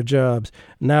just their jobs.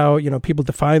 Now, people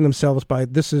define themselves by,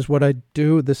 this is what I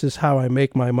do, this is how I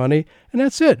make my money, and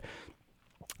that's it.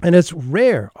 And it's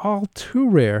rare, all too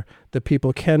rare, that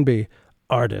people can be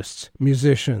artists,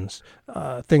 musicians,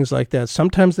 things like that.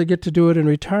 Sometimes they get to do it in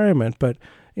retirement, but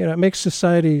it makes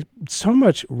society so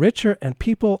much richer and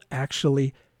people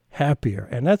actually happier.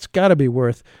 And that's got to be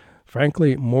worth,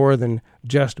 frankly, more than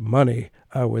just money,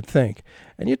 I would think.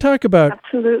 And you talk about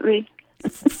absolutely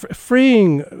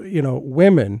freeing,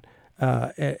 women,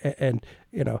 and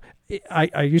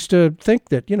I used to think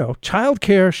that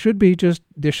childcare should be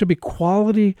there should be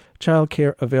quality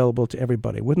childcare available to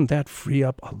everybody. Wouldn't that free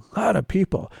up a lot of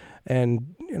people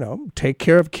and take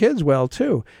care of kids well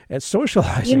too and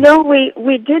socializing?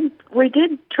 We did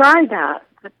try that.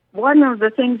 One of the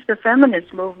things the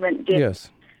feminist movement did. Yes.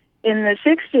 In the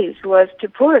 60s was to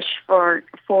push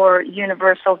for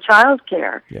universal child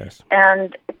care. Yes.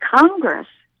 And Congress,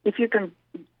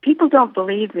 people don't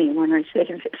believe me when I say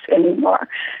this anymore,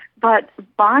 but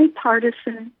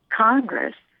bipartisan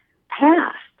Congress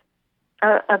passed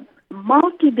a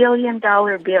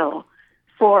multi-billion-dollar bill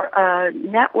for a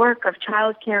network of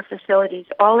child care facilities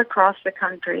all across the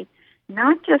country,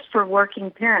 not just for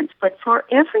working parents, but for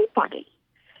everybody.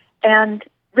 And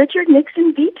Richard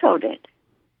Nixon vetoed it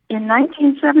in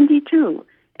 1972,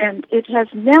 and it has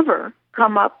never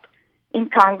come up in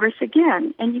Congress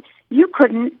again. And you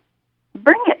couldn't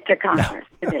bring it to Congress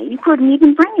today. You couldn't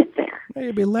even bring it there.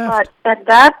 You'd be left. But at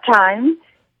that time,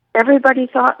 everybody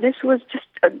thought this was just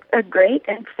a great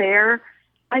and fair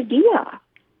idea.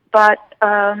 But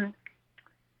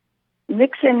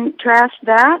Nixon trashed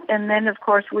that, and then, of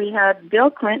course, we had Bill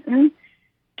Clinton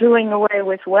doing away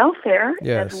with welfare,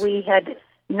 yes, as we had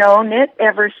known it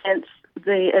ever since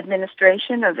the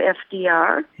administration of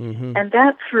FDR, and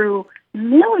that threw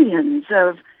millions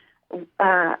of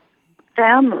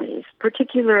families,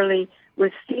 particularly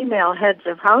with female heads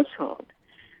of household,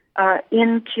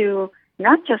 into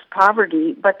not just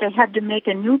poverty, but they had to make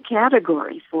a new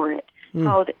category for it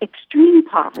called extreme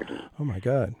poverty. Oh, my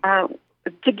God.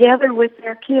 Together with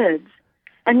their kids.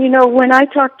 And, when I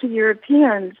talk to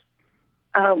Europeans,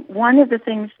 one of the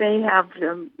things they have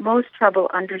the most trouble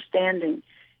understanding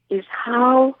is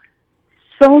how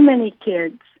so many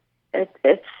kids,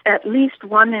 it's at least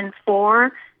 1 in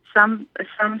 4, some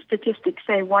statistics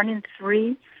say 1 in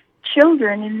 3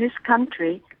 children in this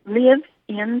country live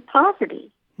in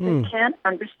poverty. They can't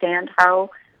understand how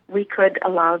we could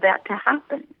allow that to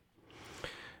happen.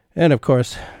 And, of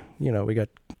course, we got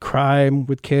crime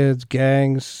with kids,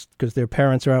 gangs, because their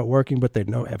parents are out working, but they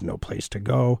have no place to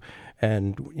go.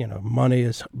 And, money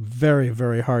is very,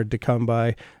 very hard to come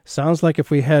by. Sounds like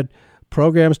if we had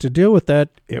programs to deal with that,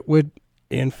 it would,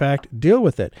 in fact, deal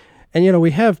with it. And,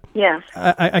 we have, yes.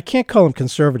 I can't call them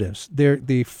conservatives. They're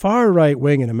the far right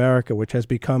wing in America, which has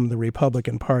become the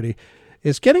Republican Party,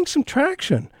 is getting some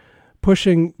traction,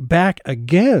 pushing back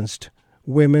against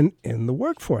women in the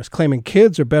workforce, claiming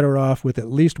kids are better off with at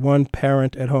least one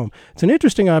parent at home. It's an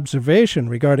interesting observation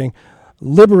regarding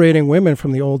liberating women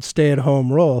from the old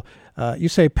stay-at-home role. You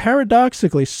say,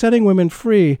 paradoxically, setting women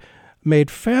free made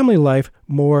family life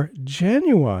more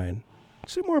genuine.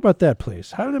 Say more about that,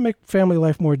 please. How did it make family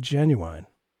life more genuine?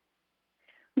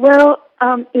 Well,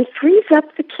 it frees up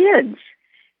the kids.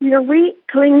 You know, we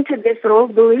cling to this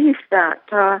old belief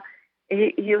that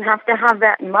you have to have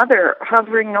that mother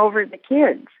hovering over the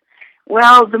kids.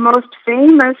 Well, the most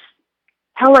famous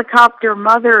helicopter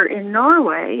mother in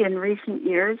Norway in recent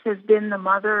years has been the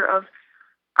mother of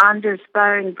Anders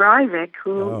Behring Breivik,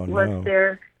 who was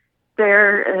their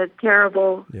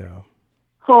terrible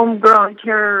homegrown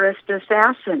terrorist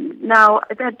assassin. Now,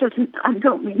 that doesn't. I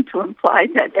don't mean to imply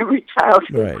that every child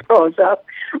who grows up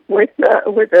with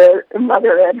a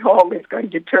mother at home is going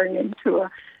to turn into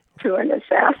an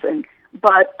assassin.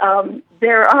 But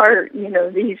there are,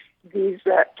 these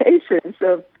cases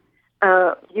of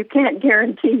you can't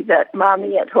guarantee that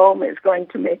mommy at home is going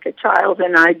to make a child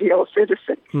an ideal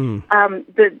citizen.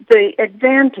 The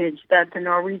advantage that the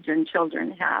Norwegian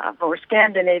children have, or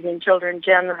Scandinavian children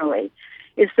generally,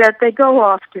 is that they go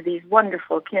off to these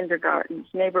wonderful kindergartens,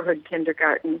 neighborhood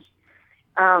kindergartens,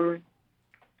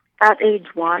 at age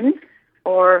 1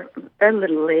 or a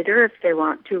little later if they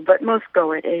want to, but most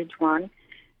go at age 1.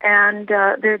 And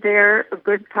they're there a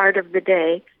good part of the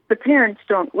day. The parents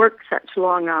don't work such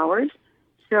long hours,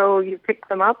 so you pick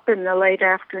them up in the late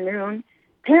afternoon.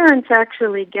 Parents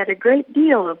actually get a great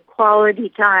deal of quality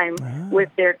time with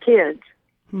their kids.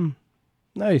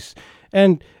 Nice.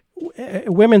 And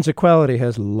women's equality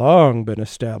has long been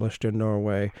established in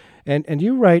Norway. And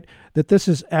you write that this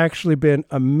has actually been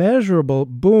a measurable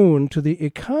boon to the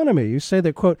economy. You say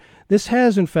that, quote, this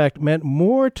has, in fact, meant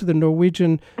more to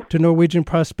Norwegian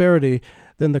prosperity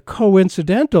than the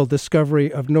coincidental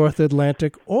discovery of North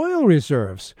Atlantic oil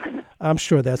reserves. I'm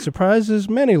sure that surprises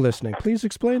many listening. Please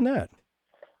explain that.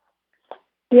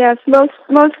 Yes, most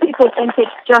people think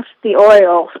it's just the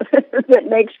oil that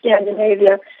makes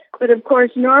Scandinavia. But of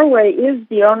course, Norway is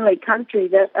the only country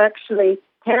that actually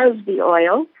has the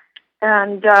oil,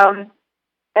 and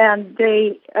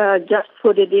they just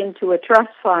put it into a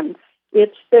trust fund.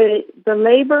 It's the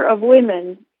labor of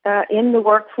women in the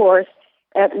workforce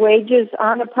at wages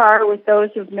on a par with those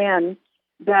of men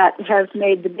that has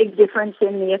made the big difference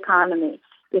in the economy.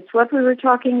 It's what we were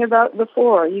talking about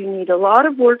before. You need a lot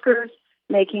of workers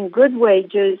making good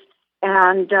wages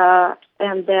and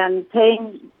then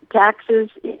paying taxes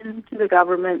into the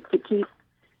government to keep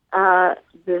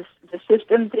the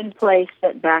systems in place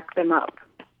that back them up.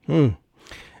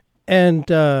 And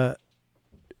I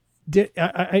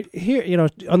hear,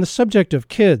 on the subject of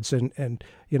kids and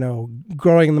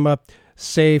growing them up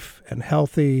safe and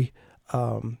healthy,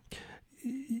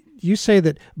 you say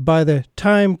that by the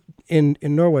time in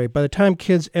Norway, by the time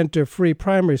kids enter free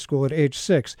primary school at age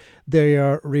 6, they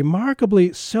are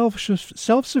remarkably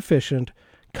self-sufficient,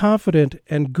 confident,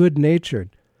 and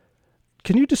good-natured.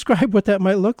 Can you describe what that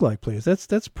might look like, please?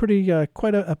 That's pretty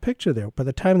quite a picture there. By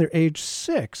the time they're age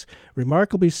 6,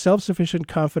 remarkably self-sufficient,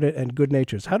 confident, and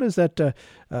good-natured. How does that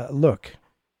look?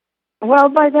 Well,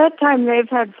 by that time, they've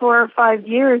had 4 or 5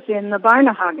 years in the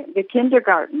Barnehage, the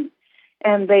kindergarten,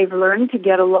 and they've learned to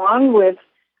get along with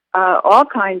all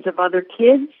kinds of other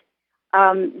kids.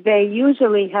 They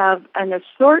usually have an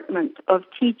assortment of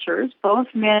teachers,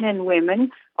 both men and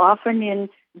women, often in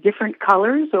different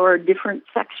colors or different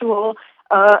sexual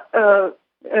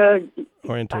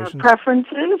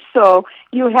preferences. So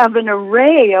you have an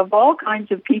array of all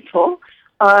kinds of people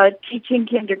teaching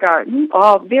kindergarten,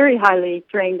 all very highly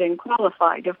trained and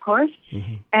qualified, of course.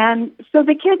 Mm-hmm. And so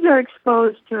the kids are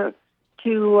exposed to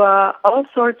all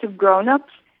sorts of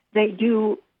grown-ups. They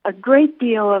do a great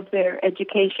deal of their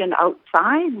education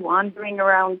outside, wandering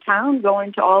around town,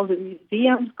 going to all the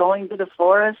museums, going to the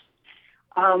forest.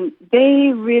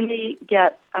 They really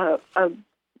get a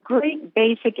great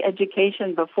basic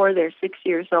education before they're 6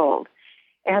 years old.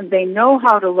 And they know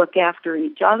how to look after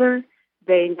each other.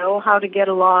 They know how to get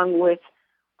along with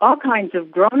all kinds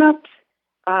of grown-ups.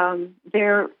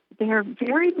 They're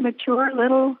very mature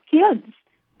little kids,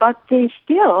 but they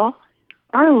still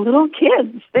are little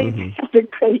kids. They have a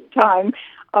great time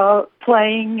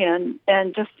playing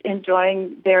and just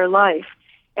enjoying their life.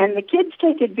 And the kids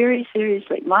take it very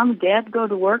seriously. Mom and Dad go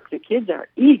to work. The kids are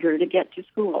eager to get to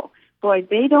school. Boy,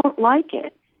 they don't like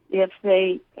it if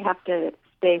they have to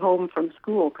stay home from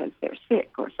school because they're sick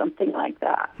or something like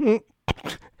that.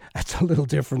 That's a little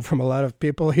different from a lot of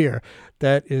people here.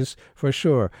 That is for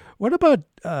sure. What about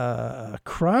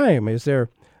crime? Is there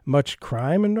much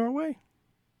crime in Norway?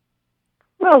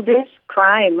 Well, there's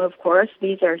crime, of course.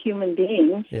 These are human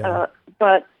beings,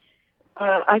 but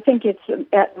I think it's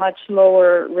at much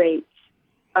lower rates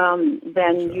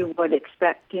than you would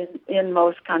expect in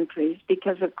most countries,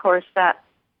 because, of course, that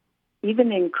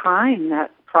even in crime,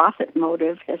 that profit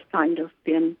motive has kind of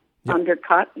been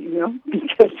undercut,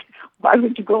 because why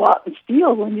would you go out and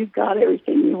steal when you've got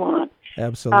everything you want?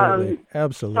 Absolutely.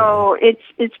 So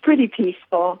it's pretty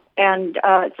peaceful, and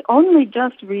it's only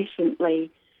just recently,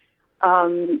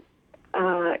 in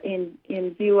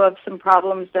view of some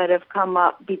problems that have come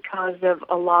up because of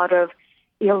a lot of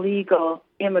illegal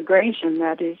immigration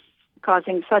that is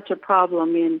causing such a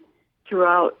problem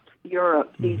throughout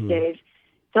Europe these days.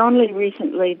 It's only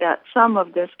recently that some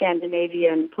of the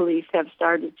Scandinavian police have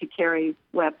started to carry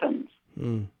weapons.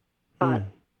 But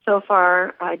so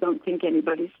far, I don't think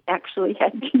anybody's actually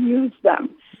had to use them.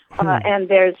 And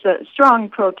there's a strong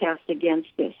protest against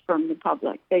this from the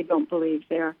public. They don't believe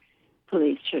their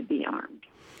police should be armed.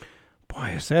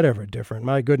 Boy, is that ever different.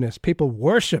 My goodness, people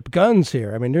worship guns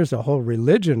here. I mean, there's a whole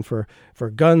religion for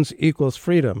guns equals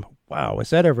freedom. Wow, is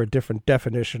that ever a different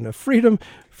definition of freedom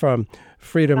from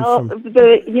freedom from...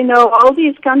 all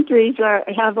these countries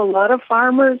have a lot of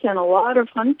farmers and a lot of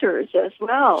hunters as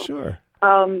well. Sure.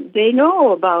 They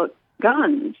know about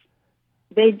guns,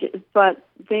 but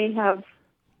they don't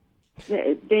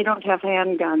have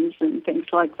handguns and things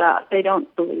like that. They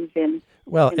don't believe in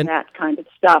that kind of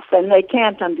stuff, and they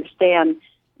can't understand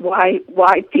why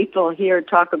people here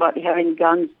talk about having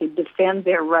guns to defend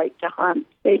their right to hunt.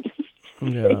 They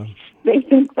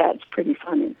think that's pretty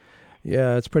funny.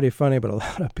 Yeah, it's pretty funny, but a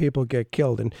lot of people get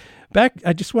killed. And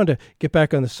I just wanted to get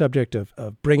back on the subject of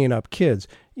bringing up kids.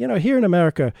 Here in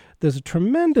America, there's a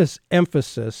tremendous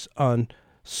emphasis on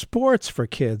sports for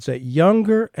kids at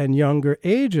younger and younger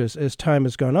ages as time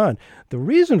has gone on. The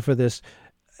reason for this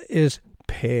is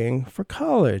paying for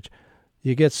college.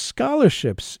 You get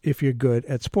scholarships if you're good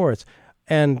at sports.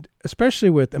 And especially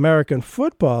with American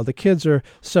football, the kids are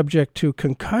subject to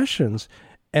concussions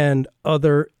and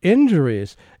other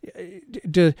injuries.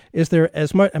 Is there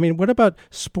as much? I mean, what about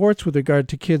sports with regard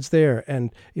to kids there?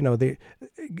 And the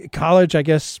college, I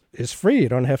guess, is free. You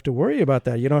don't have to worry about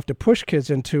that. You don't have to push kids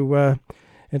into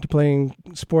playing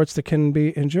sports that can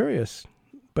be injurious.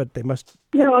 But they must.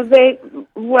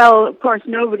 Of course,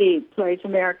 nobody plays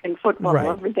American football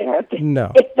over there.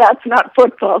 No, that's not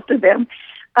football to them.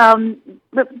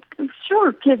 But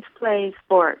sure, kids play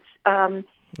sports.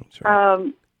 That's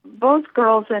right. Both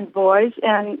girls and boys,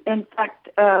 and in fact,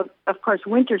 of course,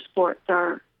 winter sports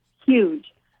are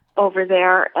huge over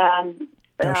there, and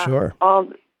sure. all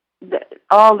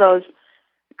those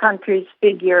countries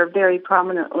figure very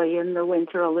prominently in the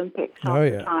Winter Olympics all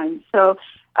the time. So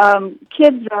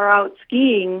kids are out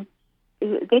skiing.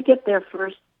 They get their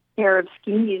first pair of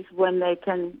skis when they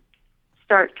can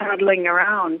start toddling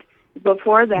around.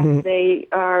 Before that, they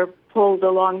are pulled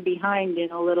along behind in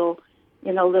a little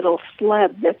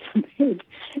sled that's made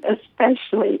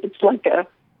especially. It's like a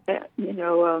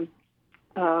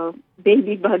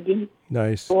baby buggy.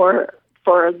 Nice. For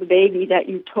the baby that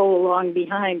you tow along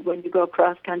behind when you go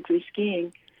cross-country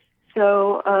skiing.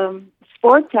 So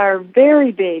sports are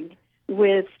very big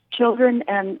with children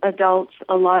and adults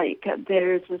alike.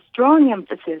 There's a strong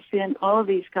emphasis in all of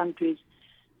these countries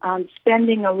on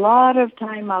spending a lot of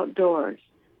time outdoors,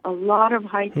 a lot of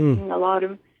hiking, a lot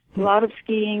of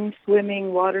skiing,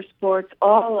 swimming, water sports,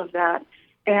 all of that.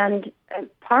 And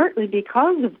partly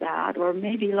because of that, or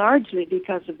maybe largely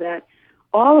because of that,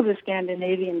 all of the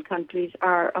Scandinavian countries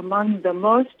are among the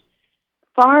most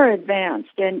far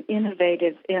advanced and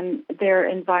innovative in their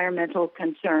environmental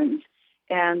concerns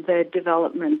and the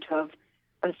development of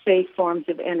safe forms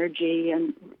of energy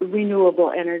and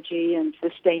renewable energy and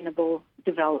sustainable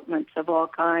developments of all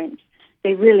kinds.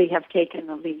 They really have taken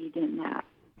the lead in that.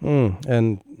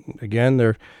 And again,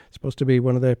 they're supposed to be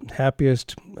one of the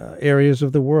happiest areas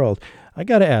of the world. I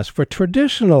got to ask, for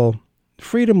traditional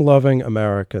freedom-loving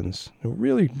Americans who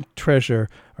really treasure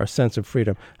our sense of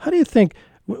freedom, how do you think,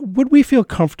 would we feel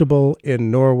comfortable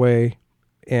in Norway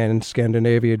and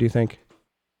Scandinavia, do you think?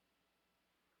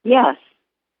 Yes,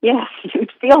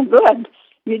 you'd feel good.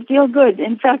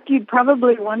 In fact, you'd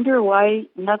probably wonder why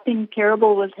nothing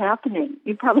terrible was happening.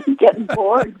 You'd probably get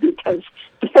bored because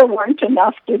there weren't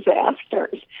enough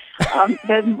disasters.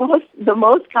 The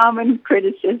most common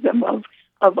criticism of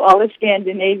all the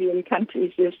Scandinavian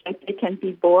countries is that they can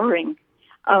be boring.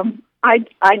 I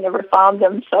never found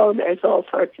them so. There's all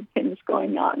sorts of things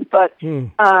going on, but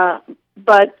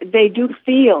they do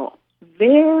feel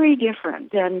very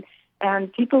different.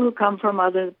 And people who come from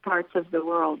other parts of the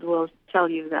world will tell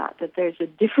you that there's a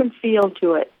different feel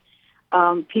to it.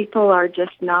 People are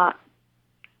just not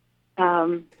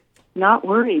not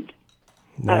worried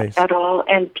Nice. at all.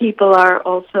 And people are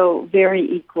also very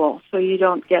equal, so you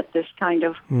don't get this kind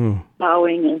of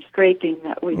bowing and scraping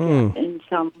that we get in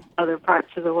some other parts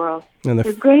of the world. And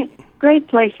They're great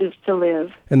places to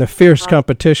live. And the fierce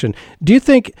competition. Do you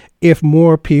think if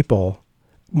more people,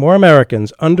 more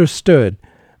Americans, understood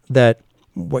that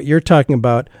what you're talking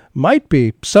about might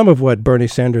be some of what Bernie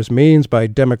Sanders means by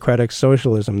democratic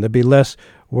socialism, there'd be less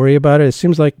worry about it? It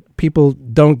seems like people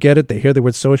don't get it. They hear the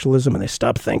word socialism and they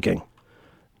stop thinking.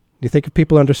 Do you think if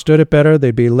people understood it better,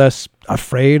 they'd be less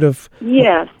afraid of...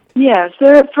 Yes,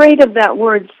 they're afraid of that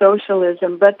word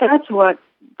socialism, but that's what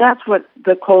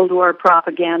the Cold War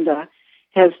propaganda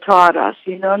has taught us,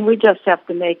 and we just have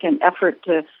to make an effort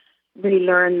to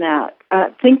relearn that.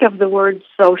 Think of the word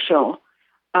social,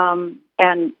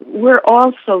 and we're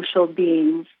all social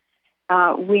beings.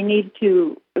 We need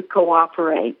to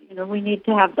cooperate. We need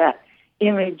to have that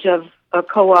image of a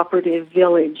cooperative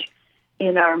village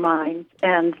in our minds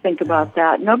and think about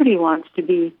that. Nobody wants to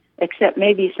be, except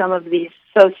maybe some of these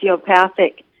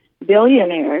sociopathic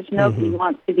billionaires, nobody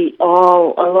wants to be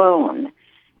all alone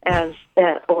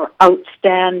or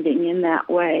outstanding in that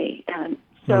way. And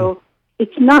so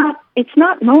it's not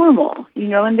normal,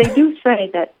 and they do say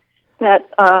that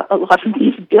a lot of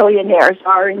these billionaires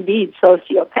are indeed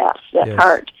sociopaths at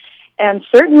heart. And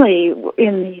certainly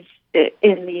in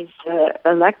these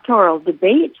electoral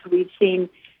debates, we've seen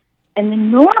an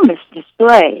enormous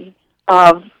display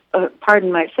of, pardon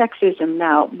my sexism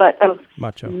now, but of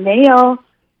Macho. Male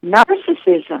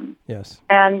narcissism. Yes.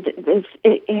 And this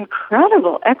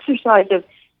incredible exercise of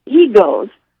egos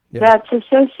that's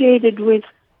associated with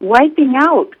wiping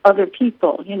out other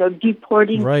people,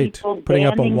 deporting people, putting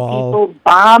up a banning wall, people,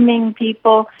 bombing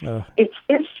people. It's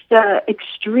just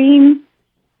extreme.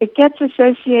 It gets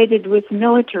associated with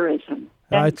militarism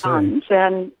and guns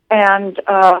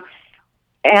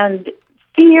and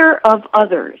fear of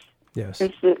others. Yes.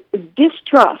 There's the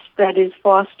distrust that is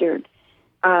fostered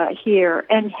here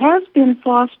and has been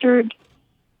fostered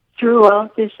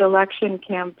throughout this election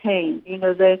campaign.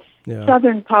 The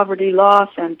Southern Poverty Law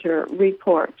Center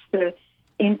reports the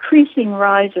increasing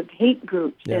rise of hate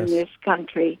groups in this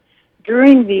country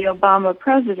during the Obama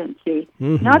presidency,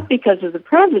 not because of the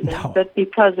president, but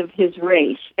because of his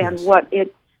race and what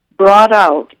it brought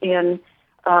out in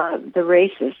the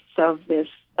racists of this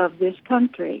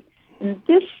country. And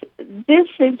this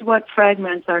is what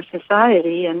fragments our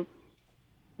society, and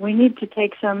we need to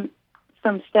take some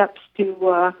steps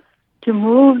to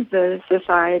move the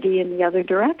society in the other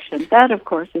direction. That, of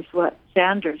course, is what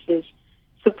Sanders is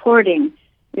supporting.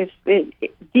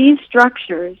 These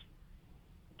structures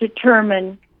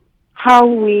determine how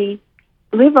we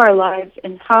live our lives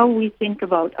and how we think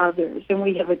about others, and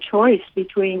we have a choice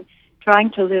between trying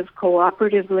to live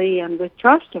cooperatively and with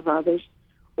trust of others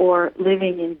or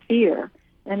living in fear.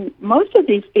 And most of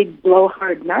these big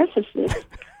blowhard narcissists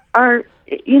are,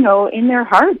 in their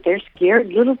heart, they're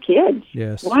scared little kids.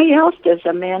 Yes. Why else does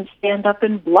a man stand up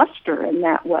and bluster in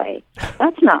that way?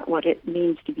 That's not what it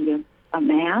means to be a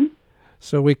man.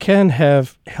 So we can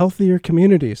have healthier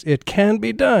communities. It can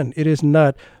be done. It is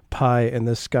not pie in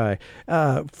the sky.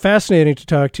 Fascinating to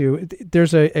talk to you.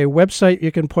 There's a website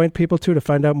you can point people to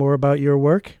find out more about your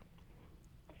work?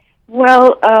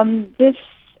 Well, this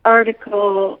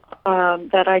article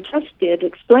that I just did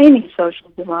explaining social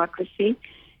democracy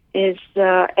is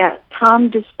at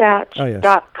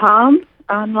tomdispatch.com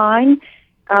online.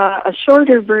 A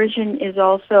shorter version is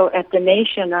also at The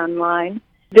Nation online.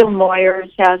 Bill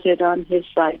Moyers has it on his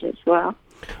site as well.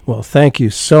 Well, thank you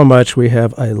so much. We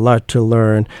have a lot to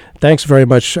learn. Thanks very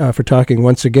much for talking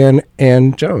once again.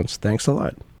 Ann Jones, thanks a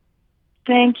lot.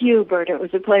 Thank you, Bert. It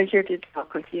was a pleasure to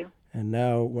talk with you. And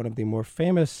now one of the more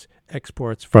famous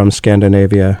exports from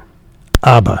Scandinavia,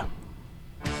 ABBA.